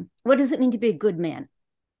 what does it mean to be a good man?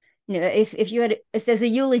 If there's a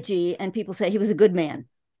eulogy and people say he was a good man,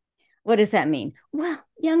 what does that mean? Well,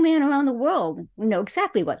 young men around the world know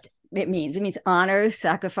exactly what it means. It means honor,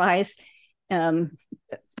 sacrifice,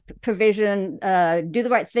 provision, do the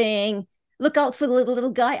right thing, look out for the little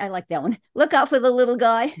guy. I like that one. Look out for the little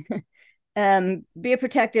guy. Be a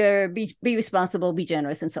protector, be responsible, be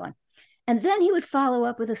generous, and so on. And then he would follow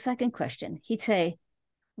up with a second question. He'd say,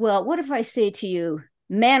 well, what if I say to you,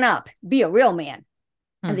 man up, be a real man?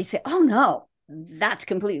 And they'd say, oh no, that's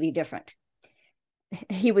completely different.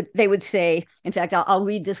 They would say, in fact, I'll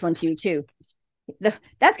read this one to you too.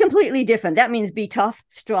 That's completely different. That means be tough,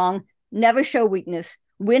 strong, never show weakness,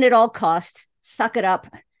 win at all costs, suck it up,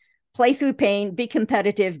 play through pain, be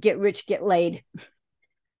competitive, get rich, get laid.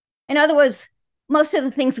 In other words, most of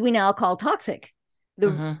the things we now call toxic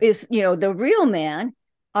the real man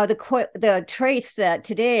are the traits that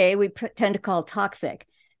today we tend to call toxic.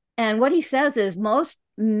 And what he says is most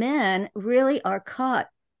men really are caught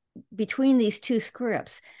between these 2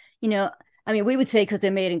 scripts. We would say because they're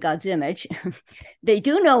made in God's image, they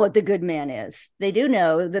do know what the good man is. They do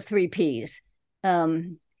know the 3 Ps.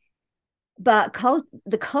 But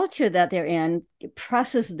the culture that they're in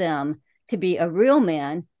presses them to be a real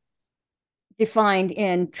man, defined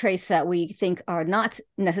in traits that we think are not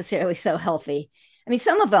necessarily so healthy.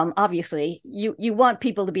 Some of them, obviously, you want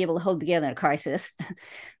people to be able to hold together in a crisis.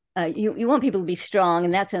 You want people to be strong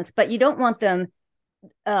in that sense, but you don't want them.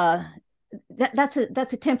 That's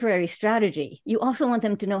a temporary strategy. You also want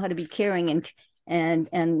them to know how to be caring and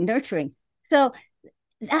nurturing. So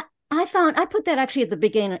that I put that actually at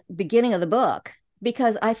the beginning of the book,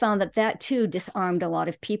 because I found that too disarmed a lot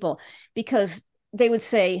of people, because they would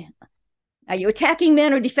say, are you attacking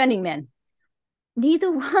men or defending men?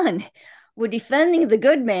 Neither one. We're defending the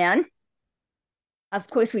good man. Of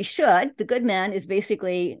course we should. The good man is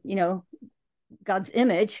basically, God's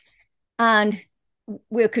image, and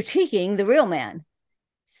we're critiquing the real man.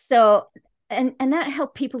 So, and that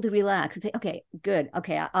helped people to relax and say, okay, good.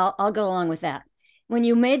 Okay, I'll go along with that. When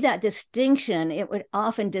you made that distinction, it would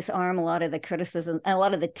often disarm a lot of the criticism, a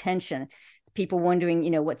lot of the tension. People wondering,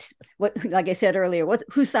 what, like I said earlier,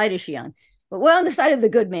 whose side is she on? But we're on the side of the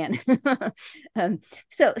good man.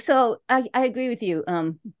 So I agree with you.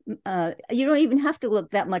 You don't even have to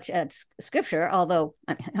look that much at scripture, although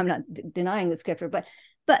I'm not denying the scripture, but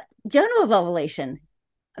general revelation,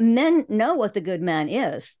 men know what the good man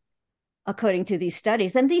is, according to these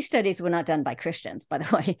studies. And these studies were not done by Christians, by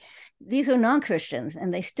the way. These are non-Christians,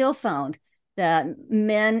 and they still found that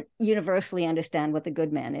men universally understand what the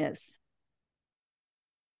good man is.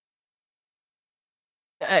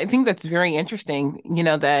 I think that's very interesting,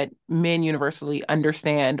 that men universally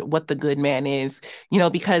understand what the good man is,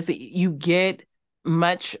 because you get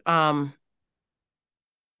much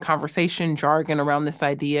conversation jargon around this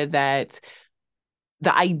idea that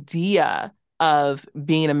the idea of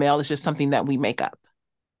being a male is just something that we make up.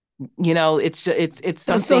 It's just, it's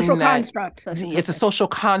something social that construct. It's a social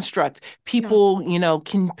construct. People,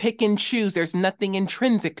 can pick and choose. There's nothing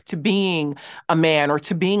intrinsic to being a man or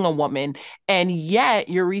to being a woman. And yet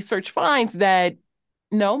your research finds that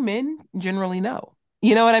no, men generally know.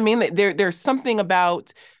 You know what I mean? There's something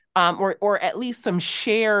about, or at least some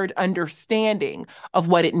shared understanding of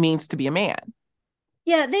what it means to be a man.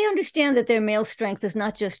 Yeah, they understand that their male strength is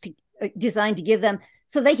not just designed to give them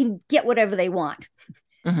so they can get whatever they want.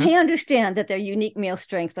 Mm-hmm. They understand that their unique male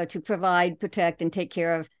strengths are to provide, protect, and take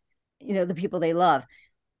care of, the people they love.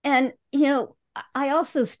 And, I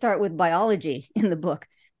also start with biology in the book,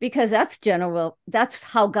 because that's general. That's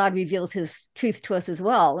how God reveals his truth to us as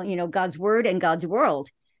well. God's word and God's world.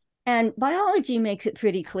 And biology makes it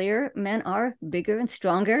pretty clear. Men are bigger and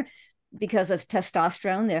stronger because of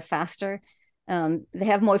testosterone. They're faster. They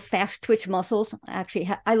have more fast twitch muscles. Actually,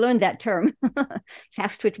 I learned that term,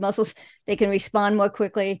 fast twitch muscles. They can respond more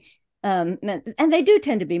quickly. And they do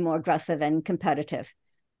tend to be more aggressive and competitive.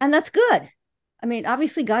 And that's good. I mean,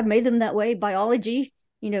 obviously, God made them that way. Biology,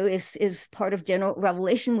 is part of general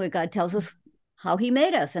revelation, where God tells us how he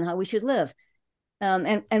made us and how we should live.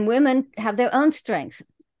 And women have their own strengths.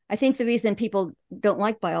 I think the reason people don't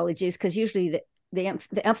like biology is because usually the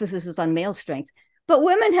emphasis is on male strength. But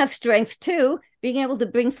women have strengths too. Being able to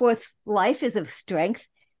bring forth life is a strength,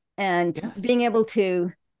 and being able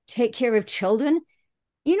to take care of children.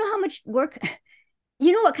 You know how much work,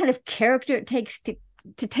 what kind of character it takes to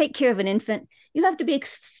take care of an infant. You have to be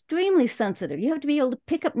extremely sensitive. You have to be able to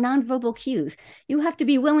pick up nonverbal cues. You have to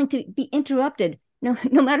be willing to be interrupted, no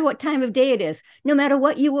matter what time of day it is, no matter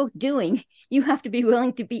what you were doing. You have to be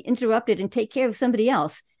willing to be interrupted and take care of somebody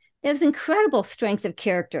else. There's incredible strength of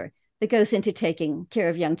character that goes into taking care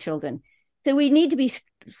of young children. So we need to be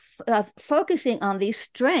focusing on these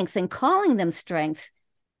strengths and calling them strengths,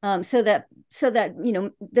 so that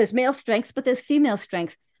there's male strengths, but there's female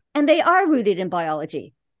strengths, and they are rooted in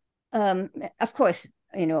biology. Of course,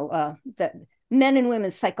 that men and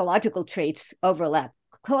women's psychological traits overlap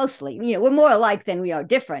closely. We're more alike than we are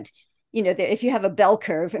different. If you have a bell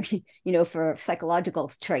curve, for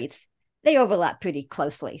psychological traits, they overlap pretty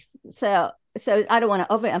closely. So I don't want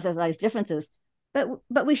to overemphasize differences,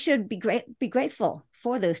 but we should be grateful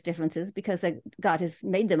for those differences, because God has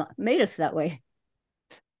made us that way.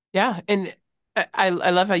 Yeah, and I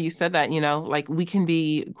love how you said that. Like, we can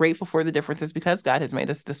be grateful for the differences because God has made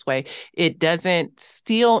us this way. It doesn't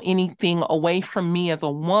steal anything away from me as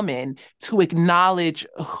a woman to acknowledge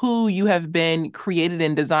who you have been created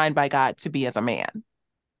and designed by God to be as a man.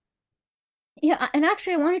 Yeah, and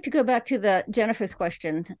actually, I wanted to go back to Jennifer's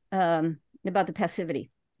question about the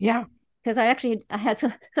passivity. Yeah, because I had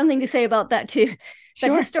something to say about that too.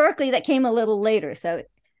 But historically, that came a little later. So,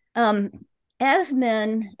 as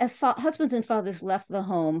husbands and fathers left the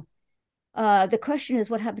home, the question is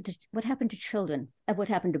what happened to children, and what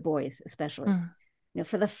happened to boys, especially.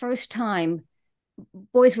 For the first time,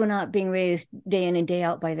 boys were not being raised day in and day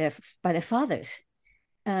out by their fathers.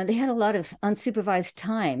 They had a lot of unsupervised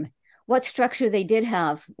time. What structure they did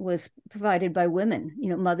have was provided by women,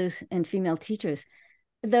 mothers and female teachers.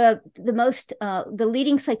 The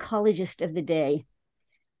leading psychologist of the day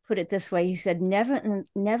put it this way. He said, never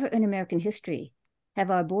in American history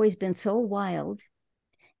have our boys been so wild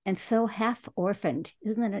and so half orphaned.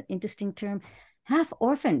 Isn't that an interesting term? Half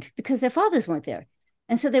orphaned, because their fathers weren't there.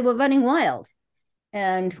 And so they were running wild.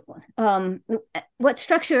 And what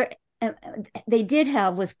structure they did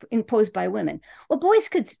have was imposed by women. Well, boys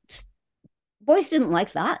didn't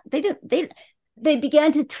like that. They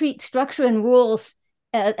began to treat structure and rules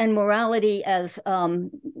and morality as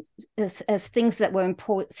things that were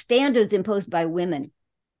standards imposed by women,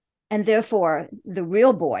 and therefore the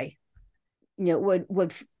real boy,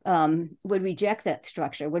 would reject that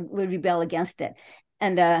structure, would rebel against it,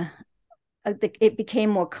 and it became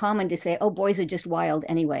more common to say, "Oh, boys are just wild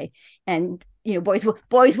anyway," and boys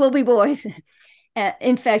will be boys.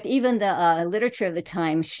 In fact, even the literature of the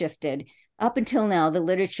time shifted. Up until now, the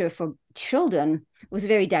literature for children was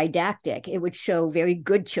very didactic. It would show very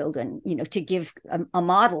good children, to give a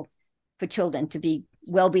model for children to be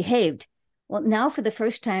well behaved. Well, now for the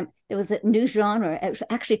first time, there was a new genre. It was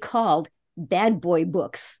actually called bad boy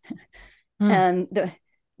books, and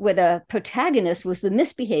where the protagonist was the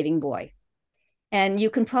misbehaving boy. And you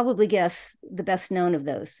can probably guess the best known of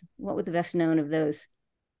those. What were the best known of those?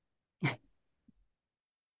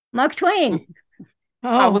 Mark Twain.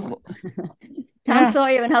 Tom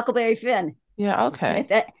Sawyer and Huckleberry Finn. Yeah, okay.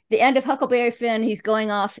 At the end of Huckleberry Finn, he's going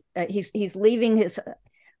off. He's leaving his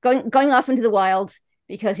going off into the wilds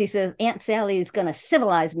because he says Aunt Sally is going to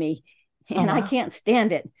civilize me, and I can't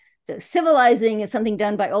stand it. So civilizing is something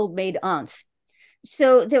done by old maid aunts.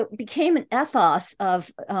 So there became an ethos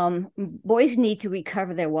of boys need to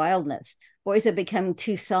recover their wildness. Boys are becoming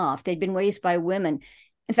too soft. They'd been raised by women.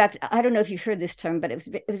 In fact, I don't know if you've heard this term, but it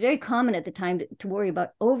was very common at the time to worry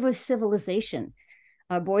about over-civilization.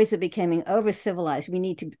 Our boys are becoming over-civilized. We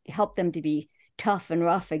need to help them to be tough and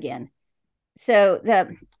rough again. So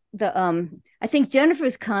I think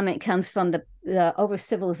Jennifer's comment comes from the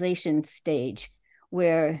over-civilization stage,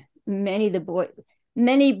 where many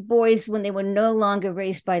boys, when they were no longer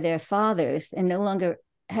raised by their fathers and no longer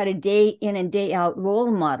had a day in and day out role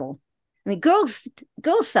model. I mean, girls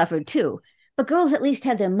suffered too, but girls at least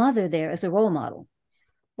had their mother there as a role model.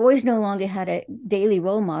 Boys no longer had a daily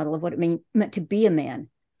role model of what it meant to be a man.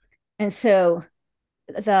 And so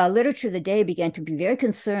the literature of the day began to be very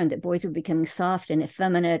concerned that boys were becoming soft and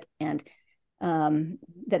effeminate, and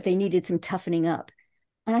that they needed some toughening up.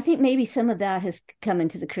 And I think maybe some of that has come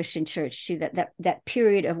into the Christian church too, that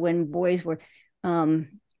period of when boys were,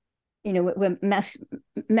 when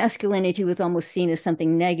masculinity was almost seen as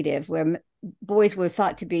something negative, where boys were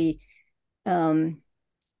thought to be,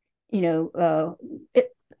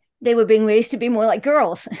 they were being raised to be more like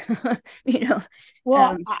girls,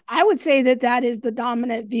 Well, I would say that is the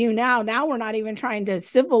dominant view now. Now we're not even trying to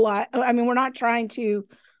civilize. I mean, we're not trying to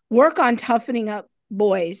work on toughening up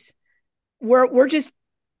boys. We're just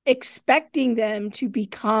expecting them to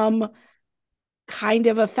become kind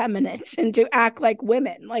of effeminate and to act like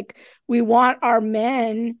women. Like, we want our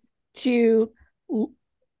men to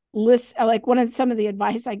listen. Like, some of the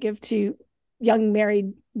advice I give to young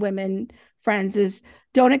married women friends is,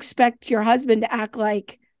 don't expect your husband to act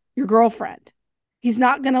like your girlfriend. He's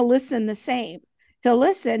not going to listen the same. He'll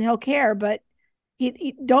listen, he'll care, but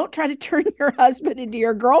don't try to turn your husband into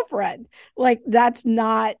your girlfriend. Like, that's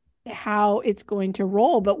not how it's going to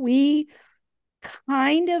roll. But we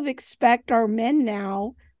kind of expect our men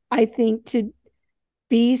now, I think, to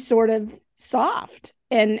be sort of soft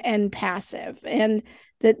and passive, and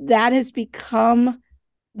that has become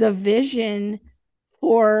the vision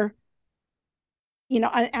for,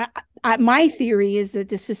 my theory is that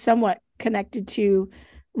this is somewhat connected to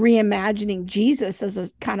reimagining Jesus as a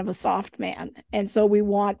kind of a soft man. And so we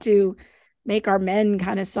want to make our men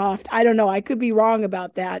kind of soft. I don't know. I could be wrong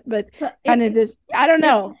about that, but I don't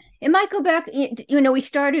know. It might go back. We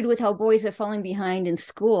started with how boys are falling behind in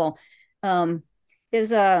school.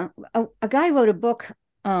 There's a guy wrote a book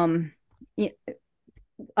on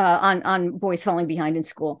boys falling behind in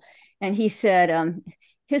school. And he said,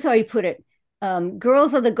 here's how he put it.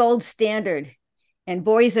 Girls are the gold standard and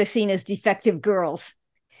boys are seen as defective girls.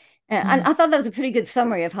 And I thought that was a pretty good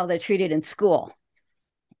summary of how they're treated in school.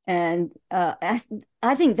 And I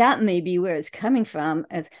think that may be where it's coming from,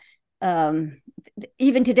 as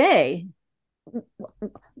even today,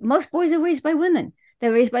 most boys are raised by women.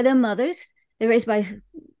 They're raised by their mothers. They're raised by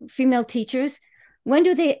female teachers. When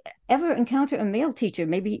do they ever encounter a male teacher?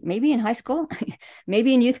 Maybe in high school,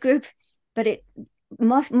 maybe in youth group, but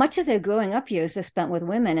much of their growing up years are spent with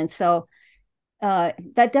women. And so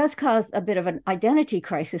that does cause a bit of an identity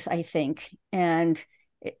crisis, I think. And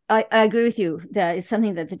I agree with you that it's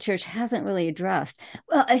something that the church hasn't really addressed.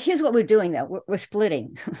 Well, here's what we're doing, though. We're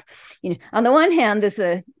splitting. On the one hand, this,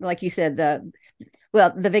 like you said, the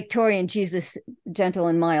Victorian Jesus, gentle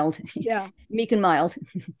and mild, meek and mild.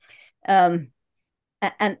 And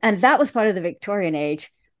that was part of the Victorian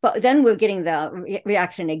age. but then we're getting the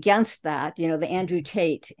reaction against that, the Andrew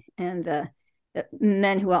Tate and the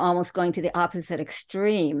men who are almost going to the opposite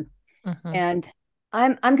extreme. Mm-hmm. And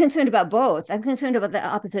I'm concerned about both. I'm concerned about the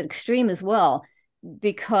opposite extreme as well,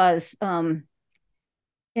 because in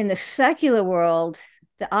the secular world,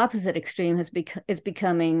 the opposite extreme is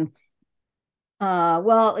becoming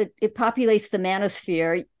it populates the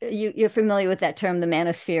manosphere. You're familiar with that term, the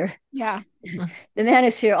manosphere. Yeah. The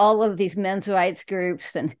manosphere, all of these men's rights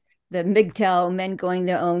groups and the MGTOW, men going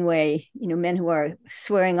their own way, men who are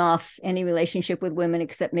swearing off any relationship with women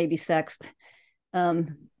except maybe sex.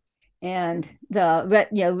 And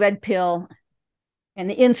the red pill and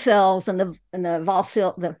the incels and the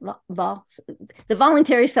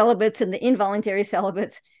voluntary celibates and the involuntary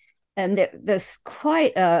celibates. And there's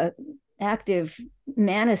quite a active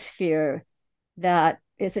manosphere that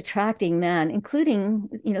is attracting men, including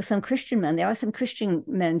some Christian men. There are some Christian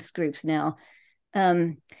men's groups now,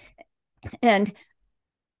 and I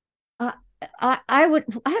have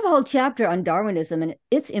a whole chapter on Darwinism and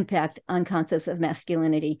its impact on concepts of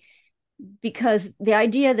masculinity, because the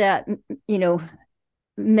idea that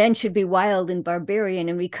men should be wild and barbarian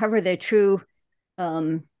and recover their true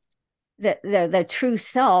their true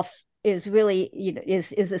self is really is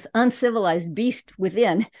this uncivilized beast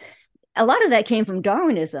within. A lot of that came from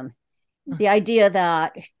Darwinism. The idea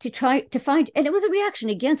that to try to find, and it was a reaction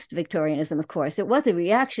against Victorianism, of course. It was a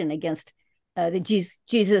reaction against the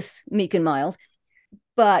Jesus meek and mild.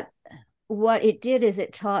 But what it did is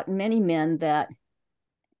it taught many men that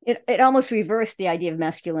it almost reversed the idea of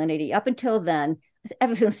masculinity. Up until then,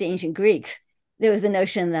 ever since the ancient Greeks, there was the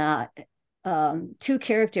notion that true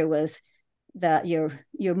character was that your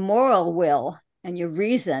moral will and your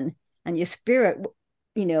reason and your spirit,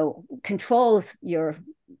 controls your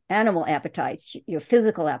animal appetites, your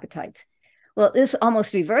physical appetites. Well, this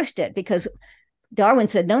almost reversed it, because Darwin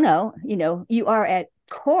said, no, you are at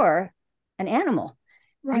core an animal.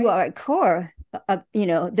 Right. You are at core,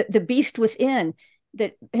 the beast within.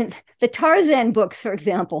 The Tarzan books, for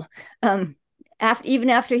example, even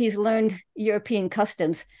after he's learned European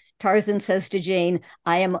customs, Tarzan says to Jane,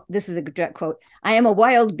 this is a direct quote, "I am a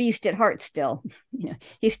wild beast at heart still."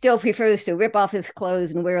 He still prefers to rip off his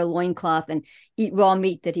clothes and wear a loincloth and eat raw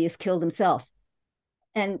meat that he has killed himself.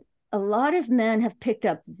 And a lot of men have picked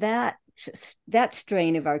up that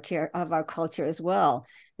strain of our culture as well,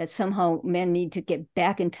 that somehow men need to get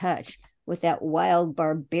back in touch with that wild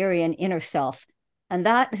barbarian inner self. And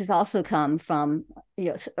that has also come from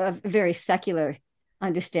a very secular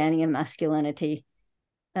understanding of masculinity,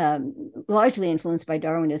 largely influenced by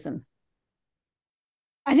Darwinism.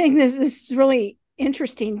 I think this is really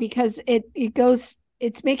interesting, because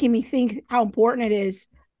it's making me think how important it is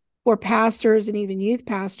for pastors and even youth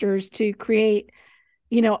pastors to create,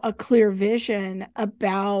 a clear vision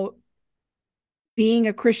about being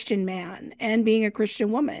a Christian man and being a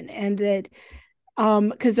Christian woman. And that,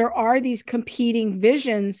 because there are these competing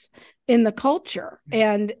visions in the culture,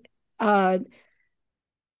 and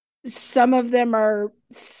some of them are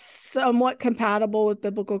somewhat compatible with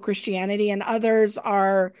biblical Christianity and others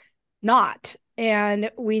are not.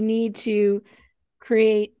 And we need to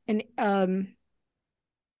create a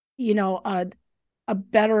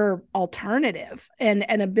better alternative and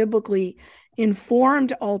a biblically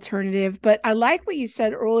informed alternative. But I like what you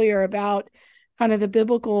said earlier about kind of the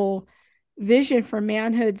biblical vision for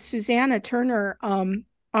manhood. Susanna Turner on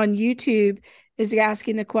YouTube is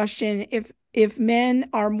asking the question, if men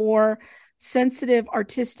are more sensitive,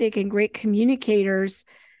 artistic, and great communicators,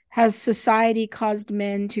 has society caused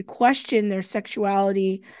men to question their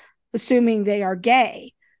sexuality, assuming they are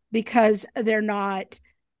gay, because they're not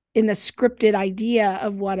in the scripted idea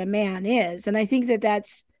of what a man is? And I think that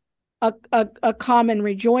that's a common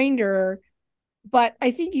rejoinder, but I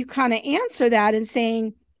think you kind of answer that in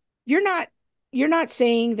saying you're not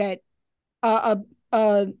saying that a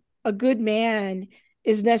good man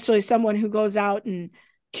is necessarily someone who goes out and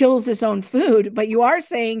kills his own food, but you are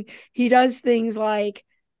saying he does things like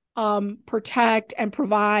protect and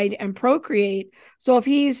provide and procreate. So if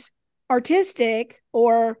he's artistic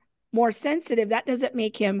or more sensitive, that doesn't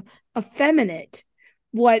make him effeminate.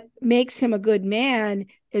 What makes him a good man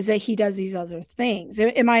is that he does these other things.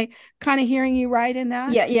 Am I kind of hearing you right in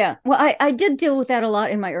that? Yeah. Well, I did deal with that a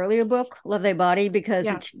lot in my earlier book, Love Thy Body, because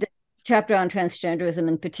it's the chapter on transgenderism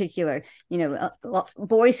in particular.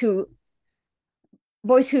 Boys who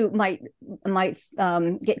might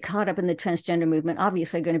get caught up in the transgender movement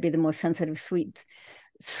obviously are going to be the more sensitive,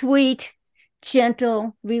 sweet,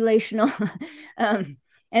 gentle, relational.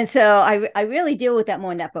 And so I really deal with that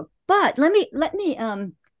more in that book. But let me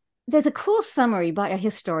there's a cool summary by a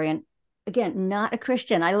historian. again, not a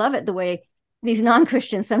Christian. I love it the way these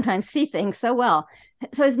non-Christians sometimes see things so well.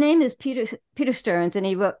 So his name is Peter Stearns, and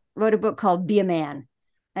he wrote a book called Be a Man.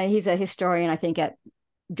 He's a historian, I think, at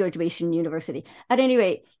George Mason University. At any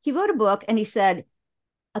rate, he wrote a book and he said,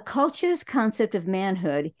 a culture's concept of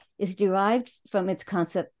manhood is derived from its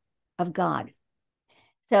concept of God.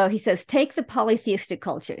 So he says, take the polytheistic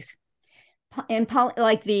cultures, and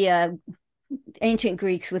like the ancient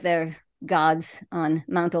Greeks with their gods on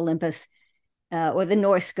Mount Olympus, or the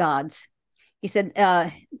Norse gods. He said,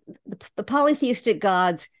 the polytheistic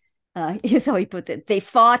gods, here's how he puts it, they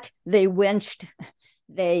fought, they winched,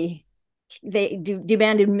 they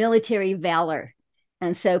demanded military valor.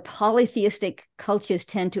 And so polytheistic cultures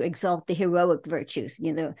tend to exalt the heroic virtues.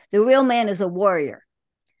 The real man is a warrior.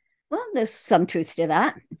 Well, there's some truth to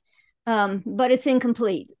that, but it's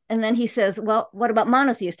incomplete. And then he says, well, what about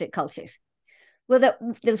monotheistic cultures? Well,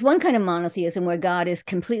 there's one kind of monotheism where God is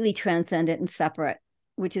completely transcendent and separate,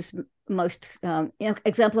 which is most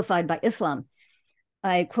exemplified by Islam.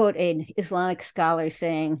 I quote an Islamic scholar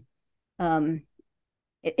saying, in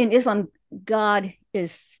Islam, God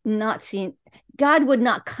is not seen, God would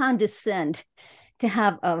not condescend to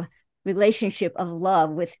have a relationship of love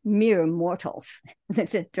with mere mortals.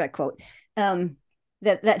 That's a direct quote. That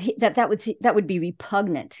would be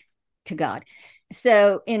repugnant to God.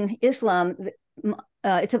 So in Islam,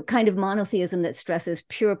 it's a kind of monotheism that stresses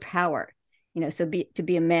pure power. So to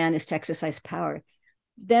be a man is to exercise power.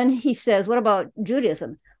 Then he says, what about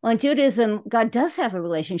Judaism? Well, in Judaism, God does have a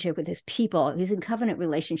relationship with his people. He's in covenant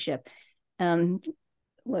relationship.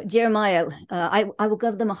 Jeremiah, I will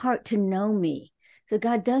give them a heart to know me. So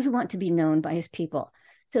God does want to be known by his people.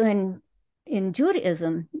 So in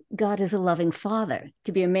Judaism, God is a loving father.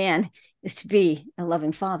 To be a man is to be a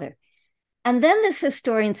loving father. And then this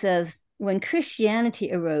historian says, when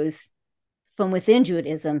Christianity arose from within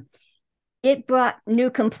Judaism, it brought new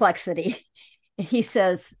complexity. He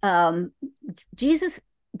says, Jesus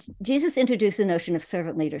introduced the notion of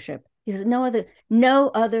servant leadership. He says, no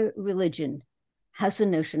other religion has the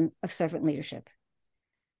notion of servant leadership.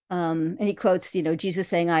 And he quotes, Jesus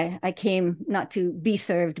saying, I came not to be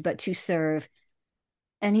served, but to serve.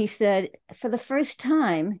 And he said, for the first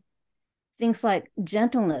time, things like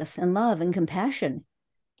gentleness and love and compassion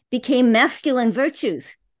became masculine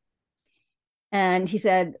virtues. And he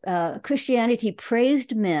said, Christianity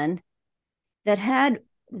praised men that had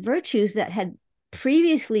virtues that had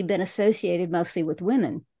previously been associated mostly with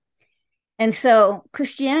women. And so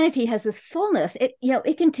Christianity has this fullness.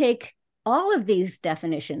 It can take all of these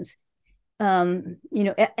definitions.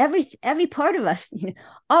 Every part of us,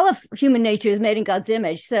 all of human nature is made in God's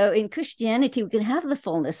image. So in Christianity, we can have the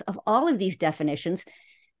fullness of all of these definitions,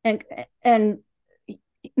 and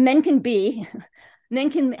men can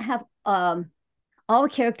have all the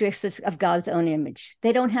characteristics of God's own image.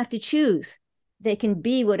 They don't have to choose. They can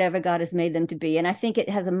be whatever God has made them to be. And I think it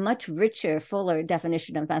has a much richer, fuller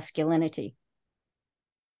definition of masculinity.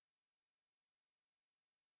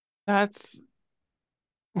 Gosh,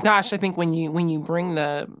 I think when you bring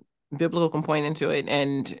the biblical component into it,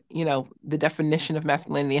 and the definition of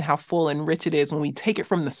masculinity and how full and rich it is when we take it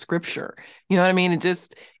from the scripture, you know what I mean?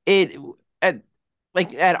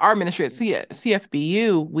 At our ministry at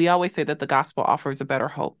CFBU, we always say that the gospel offers a better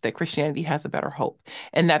hope, that Christianity has a better hope.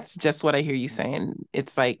 And that's just what I hear you saying.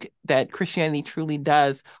 It's like that Christianity truly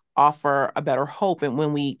does offer a better hope. And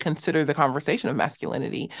when we consider the conversation of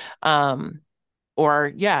masculinity,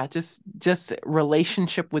 just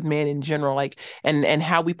relationship with men in general, and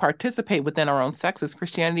how we participate within our own sexes,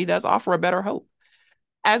 Christianity does offer a better hope.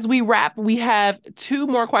 As we wrap, we have two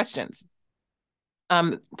more questions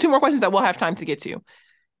that we'll have time to get to.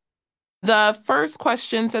 The first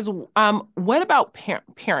question says, what about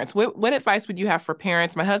parents? What advice would you have for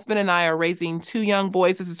parents? My husband and I are raising 2 young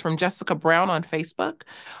boys. This is from Jessica Brown on Facebook.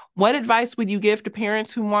 What advice would you give to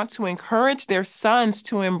parents who want to encourage their sons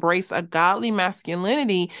to embrace a godly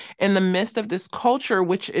masculinity in the midst of this culture,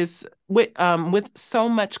 which is with so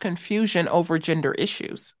much confusion over gender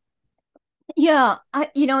issues? Yeah,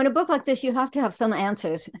 in a book like this, you have to have some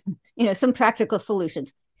answers, some practical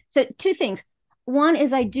solutions. So 2 things. One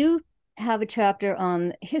is I do have a chapter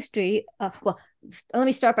on history. Well, let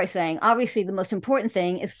me start by saying, obviously, the most important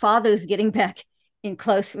thing is fathers getting back in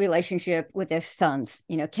close relationship with their sons.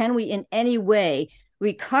 Can we in any way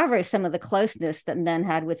recover some of the closeness that men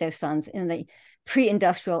had with their sons in the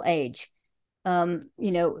pre-industrial age? Can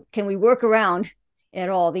we work around at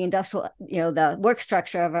all the industrial, the work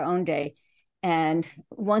structure of our own day? And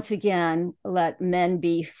once again, let men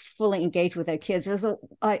be fully engaged with their kids.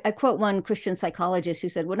 I quote one Christian psychologist who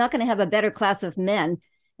said, we're not going to have a better class of men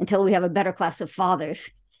until we have a better class of fathers.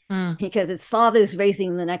 because it's fathers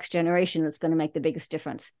raising the next generation that's going to make the biggest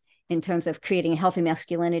difference in terms of creating a healthy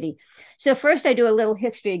masculinity. So first I do a little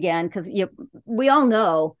history again, because we all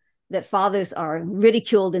know that fathers are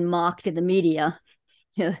ridiculed and mocked in the media.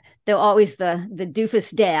 They're always the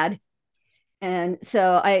doofus dad. And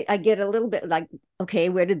so I get a little bit like, okay,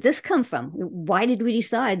 where did this come from? Why did we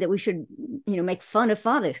decide that we should, make fun of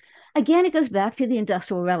fathers? Again, it goes back to the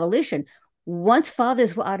Industrial Revolution. Once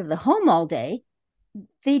fathers were out of the home all day,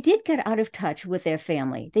 they did get out of touch with their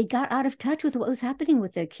family. They got out of touch with what was happening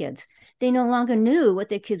with their kids. They no longer knew what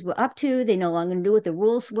their kids were up to. They no longer knew what the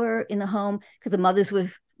rules were in the home because the mothers were,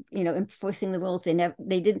 enforcing the rules.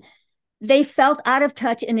 They felt out of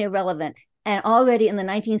touch and irrelevant. And already in the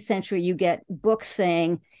 19th century, you get books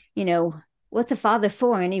saying, what's a father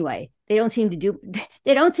for anyway? They don't seem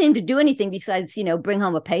to do anything besides, bring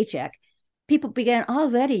home a paycheck. People began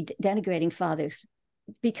already denigrating fathers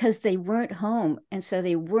because they weren't home. And so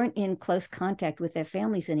they weren't in close contact with their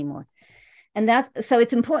families anymore. And so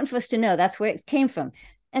it's important for us to know that's where it came from.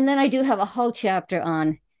 And then I do have a whole chapter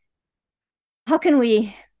on how can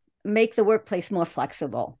we make the workplace more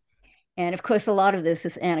flexible. And of course, a lot of this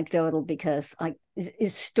is anecdotal because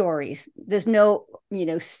is stories. There's no,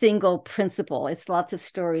 single principle. It's lots of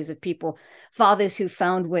stories of people, fathers who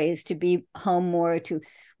found ways to be home more, to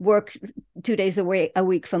work 2 days a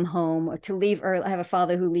week from home, or to leave early. I have a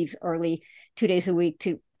father who leaves early 2 days a week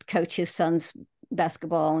to coach his son's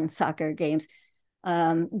basketball and soccer games.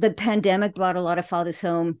 The pandemic brought a lot of fathers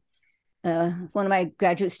home. One of my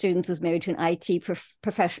graduate students was married to an IT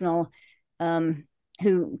professional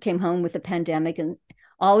who came home with the pandemic, and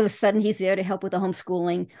all of a sudden he's there to help with the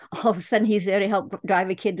homeschooling. All of a sudden he's there to help drive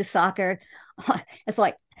a kid to soccer. It's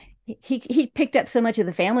like he picked up so much of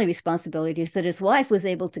the family responsibilities that his wife was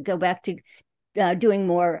able to go back to doing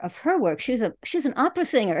more of her work. She's an opera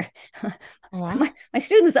singer. Wow. My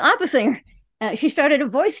student was an opera singer. She started a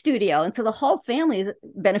voice studio, and so the whole family is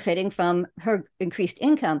benefiting from her increased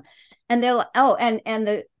income. And and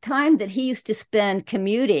the time that he used to spend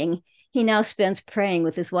commuting, he now spends praying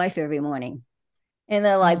with his wife every morning. And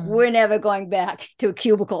they're like, we're never going back to a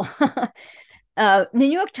cubicle. The New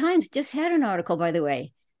York Times just had an article, by the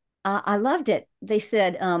way. I loved it. They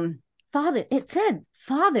said,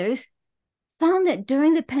 fathers found that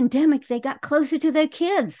during the pandemic, they got closer to their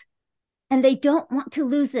kids and they don't want to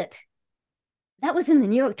lose it. That was in the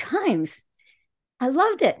New York Times. I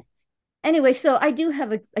loved it. Anyway, so I do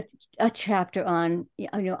have a chapter on,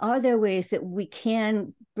 are there ways that we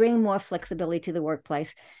can bring more flexibility to the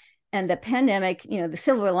workplace? And the pandemic, the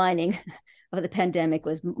silver lining of the pandemic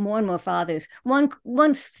was more and more fathers.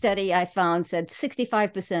 One study I found said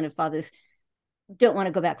 65% of fathers don't want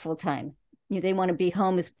to go back full time. They want to be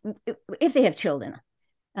home if they have children.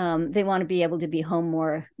 They want to be able to be home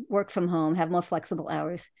more, work from home, have more flexible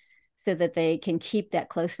hours so that they can keep that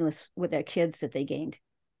closeness with their kids that they gained.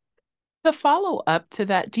 To follow up to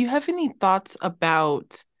that, do you have any thoughts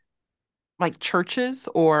about like churches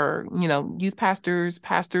or, youth pastors,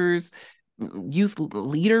 youth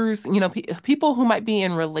leaders, people who might be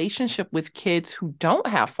in relationship with kids who don't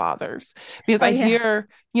have fathers? Because I hear,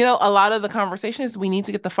 a lot of the conversation is we need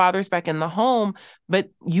to get the fathers back in the home, but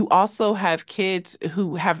you also have kids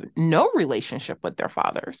who have no relationship with their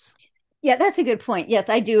fathers. Yeah, that's a good point. Yes,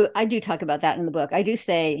 I do talk about that in the book. I do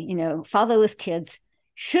say, fatherless kids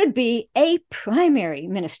should be a primary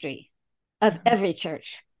ministry of every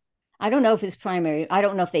church. I don't know if it's primary. I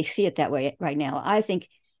don't know if they see it that way right now. I think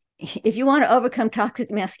if you want to overcome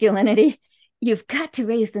toxic masculinity, you've got to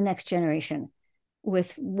raise the next generation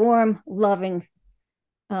with warm, loving,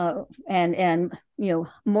 and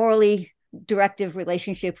morally directive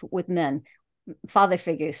relationship with men, father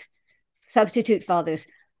figures, substitute fathers.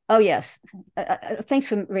 Oh yes, thanks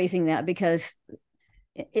for raising that, because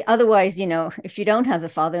otherwise, if you don't have the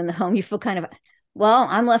father in the home, you feel kind of, well,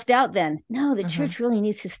 I'm left out then. No, the church really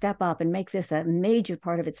needs to step up and make this a major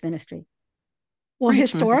part of its ministry. Well, Preach,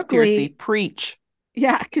 historically, preach.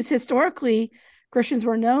 Yeah, because historically, Christians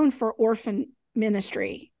were known for orphan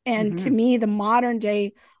ministry. And to me, the modern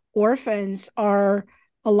day orphans are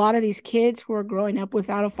a lot of these kids who are growing up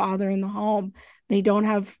without a father in the home. They don't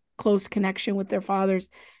have close connection with their fathers.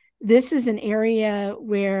 This is an area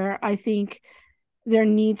where I think there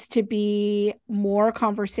needs to be more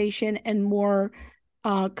conversation and more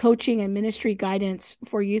coaching and ministry guidance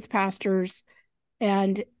for youth pastors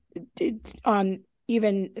and on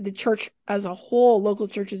even the church as a whole, local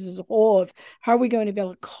churches as a whole, of how are we going to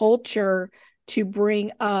build a culture to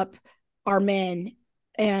bring up our men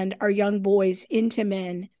and our young boys into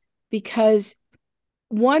men, because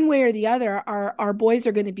one way or the other, our boys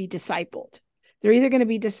are going to be discipled. They're either going to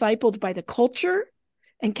be discipled by the culture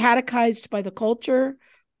and catechized by the culture,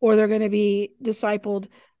 or they're going to be discipled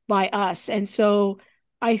by us. And so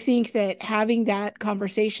I think that having that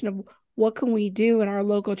conversation of what can we do in our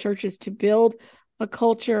local churches to build a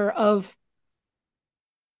culture of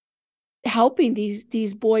helping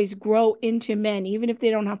these boys grow into men, even if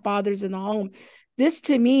they don't have fathers in the home. This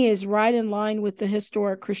to me is right in line with the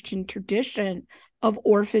historic Christian tradition of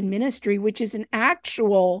orphan ministry, which is an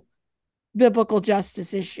actual biblical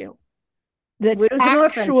justice issue that's Widows and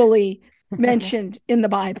orphans. actually mentioned in the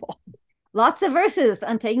Bible. Lots of verses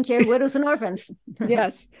on taking care of widows and orphans.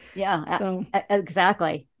 Yes. Yeah, So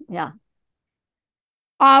exactly. Yeah.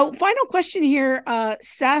 Final question here.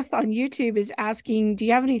 Seth on YouTube is asking, do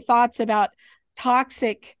you have any thoughts about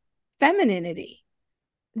toxic femininity?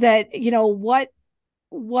 That, you know, what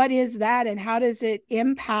is that, and how does it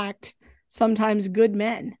impact sometimes good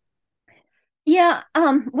men? Yeah.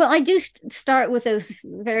 Well, I do start with those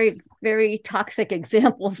very, very toxic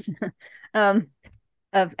examples of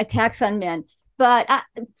attacks on men. But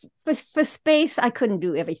for space, I couldn't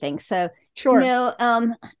do everything. So, sure.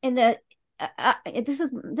 In the this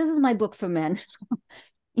is my book for men.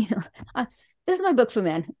 This is my book for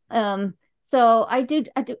men. So I do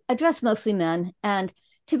address mostly men, and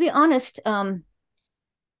to be honest, the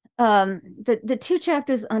 2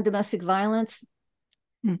 chapters on domestic violence,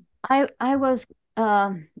 I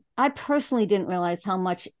personally didn't realize how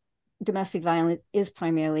much domestic violence is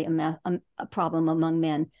primarily a problem among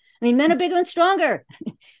men. I mean, men are bigger and stronger.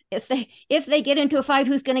 If they get into a fight,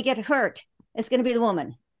 who's going to get hurt? It's going to be the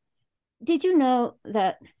woman. Did you know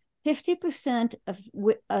that 50%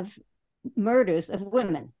 of murders of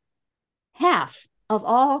women, half of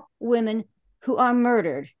all women who are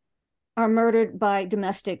murdered by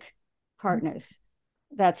domestic partners?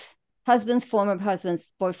 That's husbands, former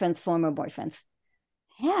husbands, boyfriends, former boyfriends.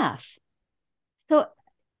 Half. So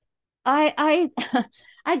I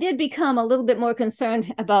did become a little bit more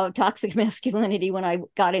concerned about toxic masculinity when I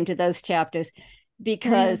got into those chapters,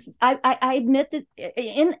 because I admit that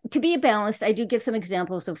to be balanced, I do give some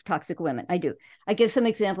examples of toxic women. I do. I give some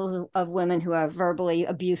examples of women who are verbally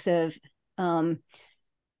abusive, not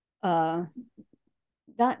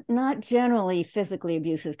generally physically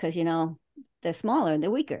abusive, because, they're smaller and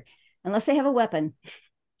they're weaker, unless they have a weapon.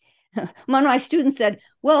 One of my students said,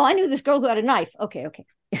 well, I knew this girl who had a knife. Okay.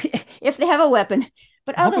 If they have a weapon,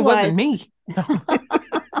 but otherwise. It wasn't me.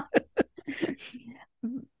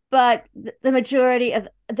 But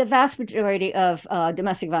the vast majority of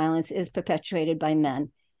domestic violence is perpetuated by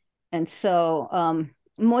men. And so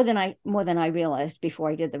more than I realized before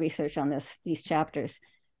I did the research on these chapters.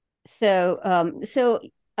 So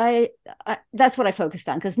I that's what I focused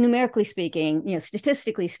on, because numerically speaking,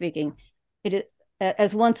 statistically speaking, it is,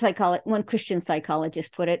 as one Christian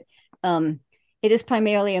psychologist put it, it is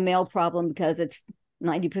primarily a male problem, because it's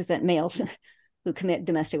 90% males who commit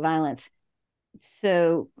domestic violence.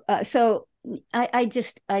 So I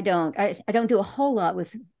don't do a whole lot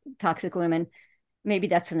with toxic women. Maybe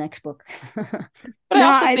that's the next book. But I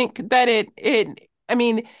also think that in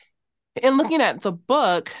looking at the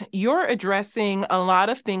book, you're addressing a lot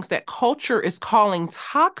of things that culture is calling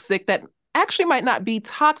toxic that actually might not be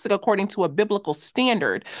toxic according to a biblical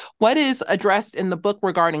standard. What is addressed in the book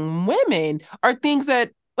regarding women are things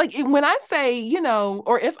that, like, when I say,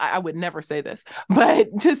 or if I would never say this,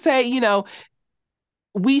 but to say,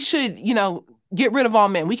 we should, get rid of all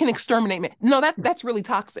men. We can exterminate men. No, that's really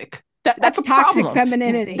toxic. That's a toxic problem.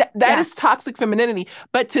 Femininity. That is toxic femininity.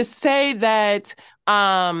 But to say that,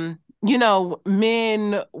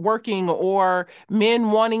 men working or men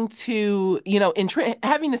wanting to,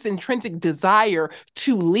 having this intrinsic desire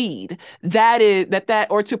to lead,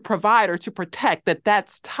 or to provide or to protect,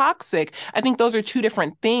 that's toxic. I think those are 2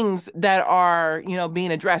 different things that are,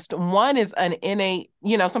 being addressed. One is an innate,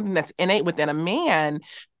 something that's innate within a man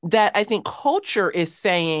that I think culture is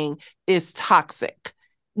saying is toxic,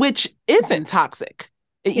 which isn't toxic.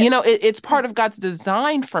 Yeah. It's part of God's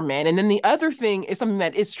design for men. And then the other thing is something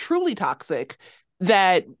that is truly toxic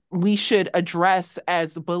that we should address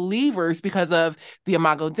as believers because of the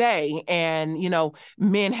Imago Dei and,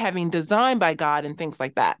 men having design by God and things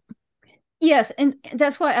like that. Yes. And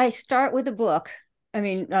that's why I start with the book. I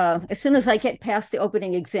mean, as soon as I get past the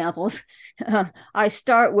opening examples, I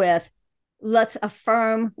start with, let's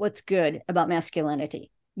affirm what's good about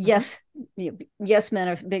masculinity. Yes, men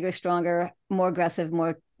are bigger, stronger, more aggressive,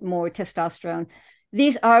 more testosterone.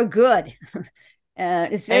 These are good.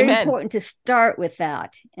 It's very important to start with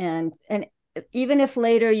that. And even if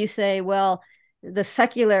later you say, well, the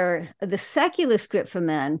secular script for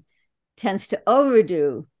men tends to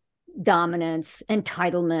overdo dominance,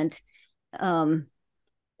 entitlement,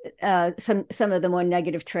 some of the more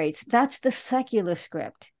negative traits. That's the secular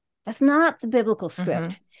script. That's not the biblical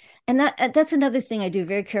script. And that's another thing I do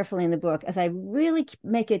very carefully in the book, as I really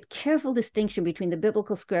make a careful distinction between the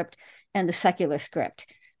biblical script and the secular script,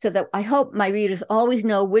 so that I hope my readers always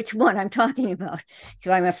know which one I'm talking about.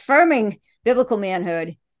 So I'm affirming biblical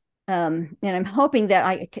manhood, and I'm hoping that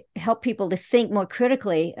I help people to think more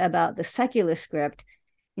critically about the secular script.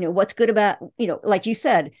 What's good about, like you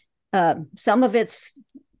said, some of it's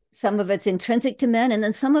intrinsic to men, and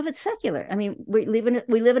then some of it's secular. I mean, we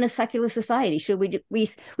live in a secular society.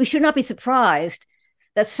 We should not be surprised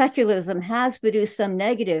that secularism has produced some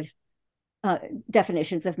negative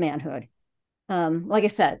definitions of manhood. Like I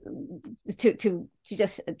said, to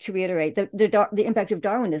reiterate, the impact of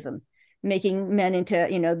Darwinism, making men into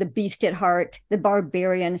the beast at heart, the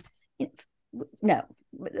barbarian. No,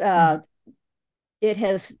 it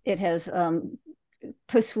has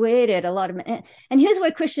persuaded a lot of men. And here's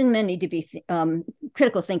where Christian men need to be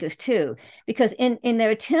critical thinkers too, because in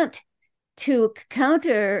their attempt to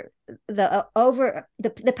counter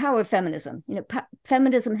the power of feminism,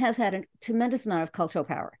 feminism has had a tremendous amount of cultural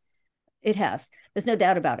power. It has. There's no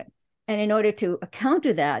doubt about it. And in order to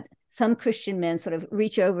counter that, some Christian men sort of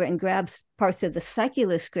reach over and grab parts of the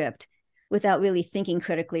secular script without really thinking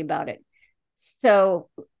critically about it. So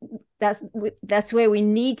that's where we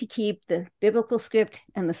need to keep the biblical script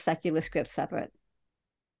and the secular script separate.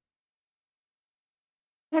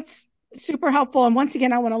 That's super helpful. And once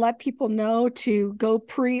again, I want to let people know to go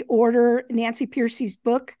pre-order Nancy Pearcey's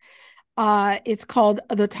book. It's called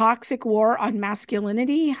The Toxic War on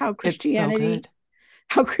Masculinity, How Christianity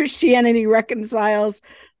Reconciles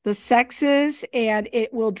the Sexes, and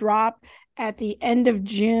it will drop at the end of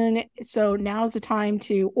June. So now's the time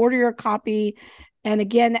to order your copy. And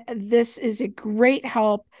again, this is a great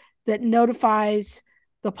help that notifies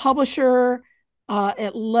the publisher.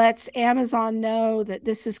 It lets Amazon know that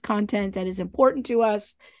this is content that is important to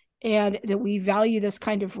us and that we value this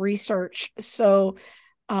kind of research. So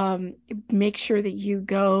make sure that you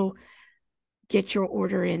go get your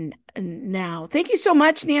order in now. Thank you so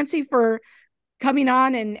much, Nancy, for coming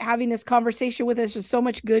on and having this conversation with us. There's so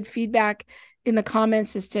much good feedback in the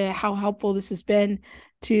comments as to how helpful this has been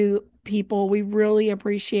to people. We really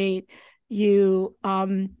appreciate you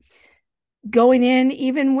going in,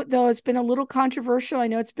 even though it's been a little controversial. I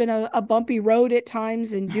know it's been a bumpy road at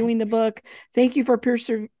times in doing the book. Thank you for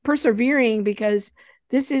persevering, because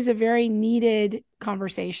this is a very needed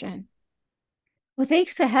conversation. Well,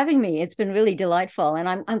 thanks for having me. It's been really delightful. And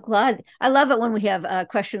I'm glad. I love it when we have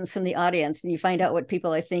questions from the audience and you find out what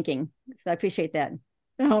people are thinking. So I appreciate that.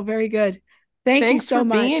 Oh, very good. Thanks you so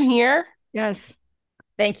much. Thanks for being here. Yes.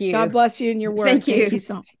 Thank you. God bless you and your work. Thank you.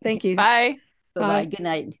 Thank you. Bye. Bye. Good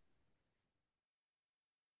night.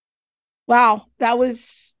 Wow, that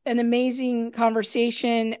was an amazing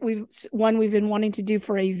conversation. We've been wanting to do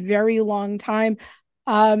for a very long time.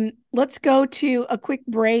 Let's go to a quick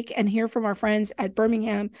break and hear from our friends at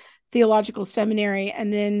Birmingham Theological Seminary,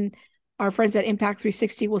 and then our friends at Impact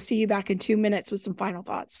 360. We'll see you back in 2 minutes with some final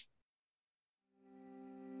thoughts.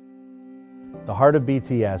 The heart of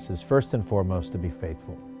BTS is first and foremost to be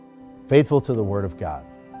faithful. Faithful to the Word of God,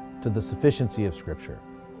 to the sufficiency of Scripture,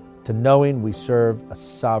 to knowing we serve a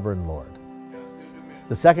sovereign Lord.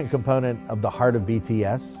 The second component of the heart of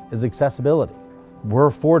BTS is accessibility. We're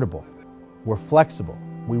affordable. We're flexible.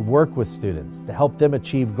 We work with students to help them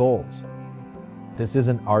achieve goals. This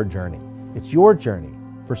isn't our journey. It's your journey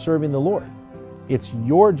for serving the Lord. It's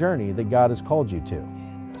your journey that God has called you to.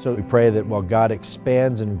 So we pray that while God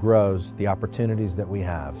expands and grows the opportunities that we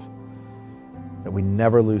have, that we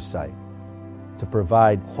never lose sight to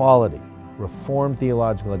provide quality, Reformed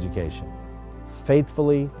theological education,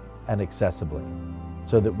 faithfully and accessibly,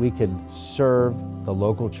 so that we can serve the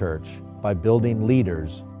local church by building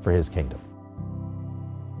leaders for His kingdom.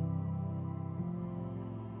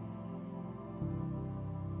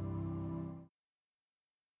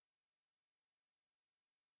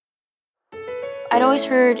 I'd always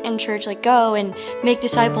heard in church, like, go and make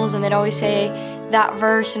disciples, and they'd always say that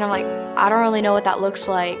verse, and I'm like, I don't really know what that looks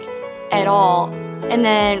like at all. And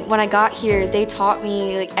then when I got here, they taught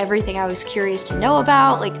me like everything I was curious to know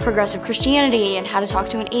about, like progressive Christianity and how to talk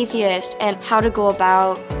to an atheist and how to go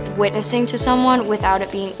about witnessing to someone without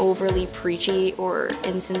it being overly preachy or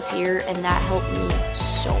insincere, and that helped me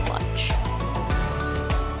so much.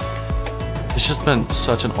 It's just been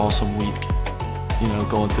such an awesome week,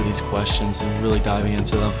 going through these questions and really diving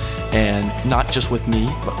into them, and not just with me,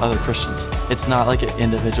 but other Christians. It's not like an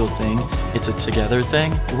individual thing, it's a together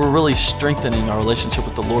thing. We're really strengthening our relationship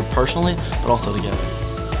with the Lord personally, but also together.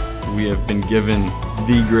 We have been given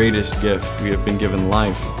the greatest gift. We have been given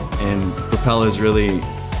life, and Propel has really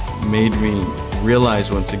made me realize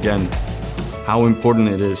once again how important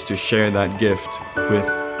it is to share that gift with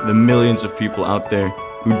the millions of people out there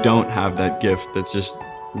who don't have that gift that's just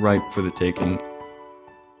ripe for the taking.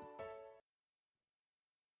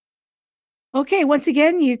 Okay, once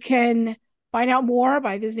again, you can find out more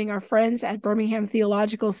by visiting our friends at Birmingham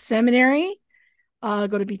Theological Seminary. Go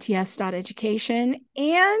to bts.education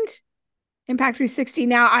and Impact 360.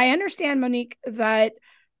 Now, I understand, Monique, that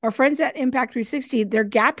our friends at Impact 360, their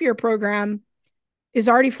gap year program is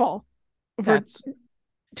already full for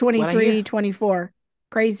 23, 24.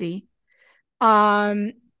 Crazy.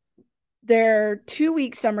 Their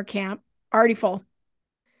 2-week summer camp already full,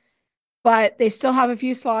 but they still have a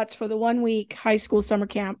few slots for the 1-week high school summer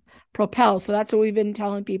camp Propel. So that's what we've been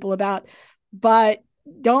telling people about, but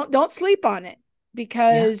don't sleep on it,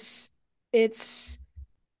 because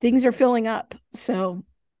things are filling up. So,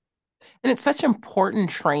 and it's such important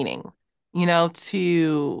training,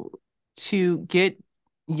 to get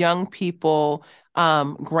young people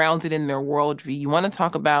grounded in their worldview. You want to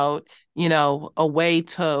talk about, a way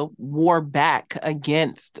to war back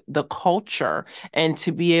against the culture and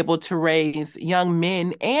to be able to raise young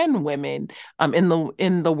men and women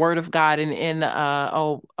in the Word of God and in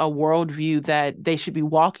a worldview that they should be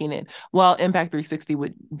walking in. Well, Impact 360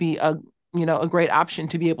 would be a great option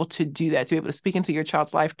to be able to do that, to be able to speak into your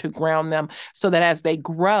child's life, to ground them so that as they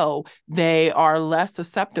grow, they are less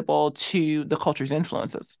susceptible to the culture's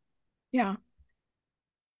influences. Yeah.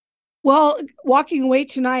 Well, walking away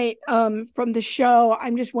tonight from the show,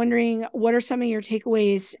 I'm just wondering, what are some of your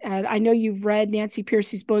takeaways? I know you've read Nancy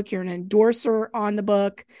Pearcey's book. You're an endorser on the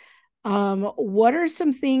book. What are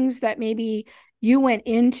some things that maybe you went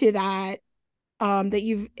into that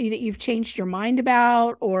you've changed your mind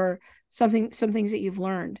about, or some things that you've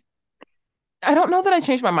learned? I don't know that I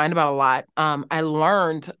changed my mind about a lot. I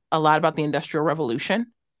learned a lot about the Industrial Revolution.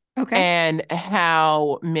 Okay. And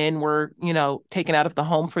how men were, taken out of the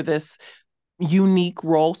home for this unique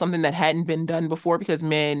role, something that hadn't been done before, because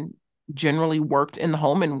men generally worked in the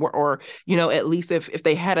home or at least if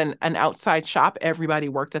they had an outside shop, everybody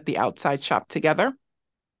worked at the outside shop together.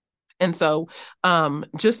 And so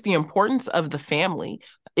just the importance of the family.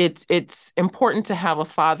 It's important to have a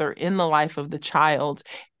father in the life of the child,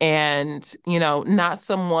 and, not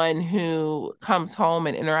someone who comes home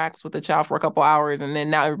and interacts with the child for a couple hours and then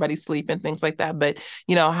now everybody's sleeping, things like that. But,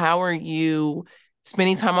 how are you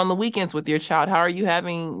spending time on the weekends with your child? How are you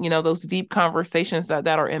having, those deep conversations that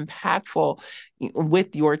are impactful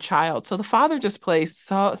with your child? So the father just plays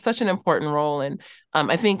such an important role. And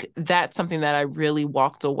I think that's something that I really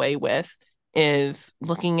walked away with, is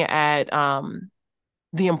looking at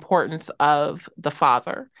the importance of the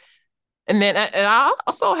father. And then I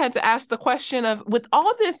also had to ask the question of, with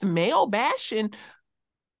all this male bashing,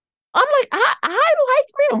 I'm like, I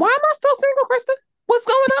like men. Why am I still single, Krista? What's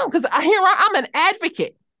going on? Because I'm an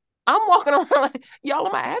advocate. I'm walking around like, y'all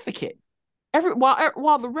are my advocate.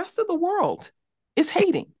 While the rest of the world is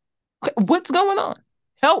hating. What's going on?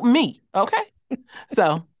 Help me. Okay.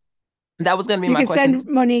 So that was going to be my question. You can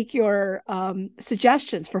send Monique your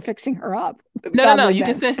suggestions for fixing her up. No. You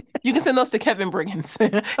can send those to Kevin Briggins.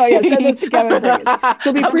 Oh yeah, send those to Kevin Briggins.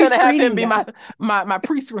 He'll be I'm gonna have him be them. my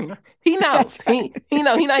pre-screener. He knows. Right. He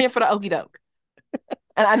know. He's not here for the okie doke.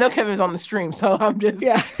 And I know Kevin's on the stream, so I'm just.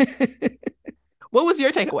 Yeah. What was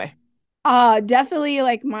your takeaway? Definitely,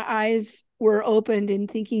 like, my eyes were opened in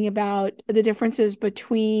thinking about the differences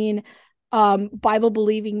between Bible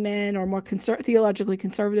believing men, or more theologically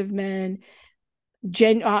conservative men,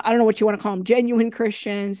 I don't know what you want to call them, genuine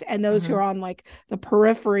Christians, and those who are on like the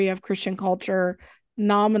periphery of Christian culture,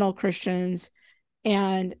 nominal Christians,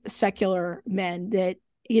 and secular men. That,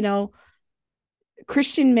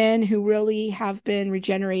 Christian men who really have been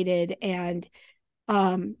regenerated and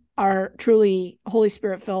are truly Holy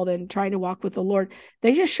Spirit filled and trying to walk with the Lord,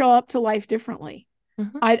 they just show up to life differently.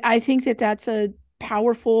 I think that's a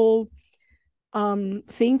powerful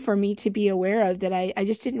thing for me to be aware of, that I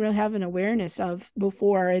just didn't really have an awareness of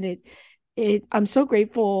before. And I'm so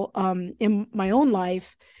grateful in my own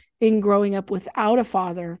life, in growing up without a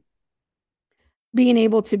father, being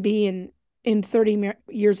able to be in 30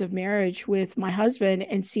 years of marriage with my husband,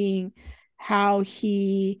 and seeing how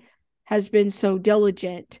he has been so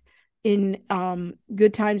diligent in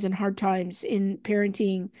good times and hard times in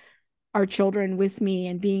parenting our children with me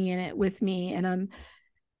and being in it with me. And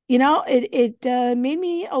it made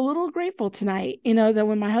me a little grateful tonight, that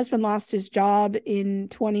when my husband lost his job in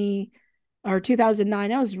 2009,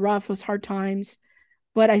 that was rough, it was hard times.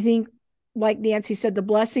 But I think, like Nancy said, the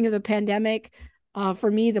blessing of the pandemic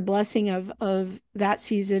for me, the blessing of that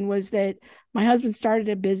season was that my husband started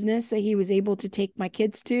a business that he was able to take my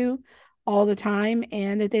kids to all the time,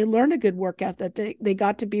 and that they learned a good work ethic. They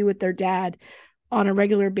got to be with their dad on a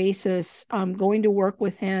regular basis, going to work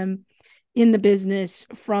with him in the business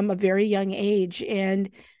from a very young age. And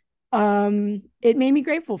it made me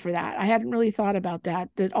grateful for that. I hadn't really thought about that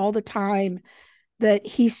all the time that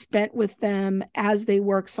he spent with them as they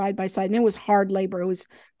worked side by side. And it was hard labor. It was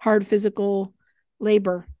hard physical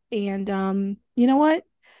labor. And you know what?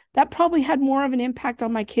 That probably had more of an impact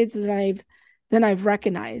on my kids than I've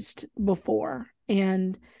recognized before.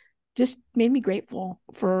 And just made me grateful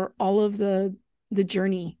for all of the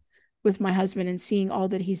journey with my husband and seeing all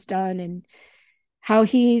that he's done and how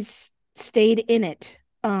he's stayed in it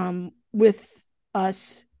with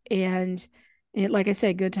us. And like I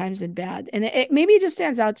said, good times and bad. And maybe it just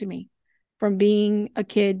stands out to me from being a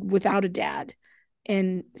kid without a dad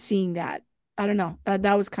and seeing that. I don't know.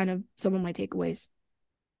 That was kind of some of my takeaways.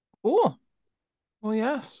 Cool. Well,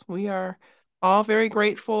 yes, we are all very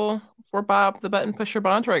grateful for Bob the Button Pusher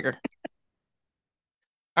Bontrager.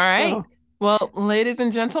 All right. Oh. Well, ladies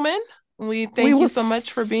and gentlemen, we thank you so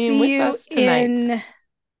much for being with us tonight. In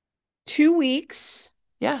 2 weeks.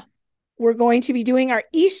 Yeah. We're going to be doing our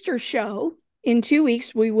Easter show in 2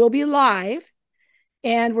 weeks. We will be live,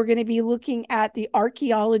 and we're going to be looking at the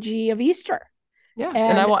archaeology of Easter. Yes,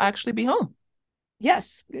 and I will actually be home.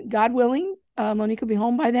 Yes, God willing, Monique will be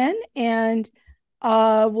home by then, and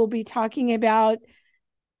we'll be talking about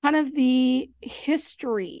kind of the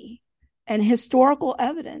history and historical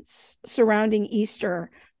evidence surrounding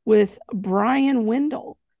Easter with Brian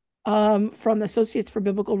Wendell from Associates for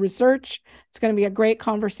Biblical Research. It's going to be a great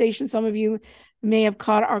conversation. Some of you may have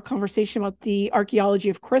caught our conversation about the archaeology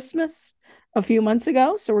of Christmas a few months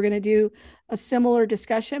ago. So we're going to do a similar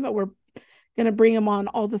discussion, but we're going to bring him on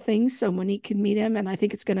all the things so Monique can meet him. And I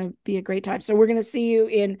think it's going to be a great time. So we're going to see you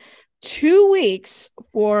in 2 weeks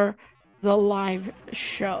for the live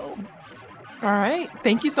show. All right.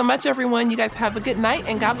 Thank you so much, everyone. You guys have a good night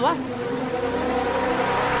and God bless.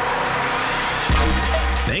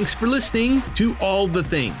 Thanks for listening to All the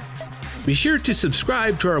Things. Be sure to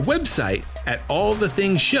subscribe to our website at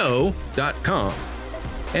allthethingshow.com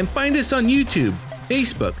and find us on YouTube,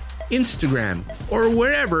 Facebook, Instagram, or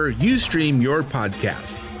wherever you stream your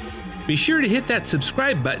podcast. Be sure to hit that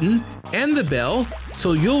subscribe button and the bell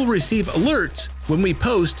so you'll receive alerts when we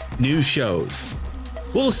post new shows.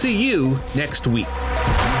 We'll see you next week.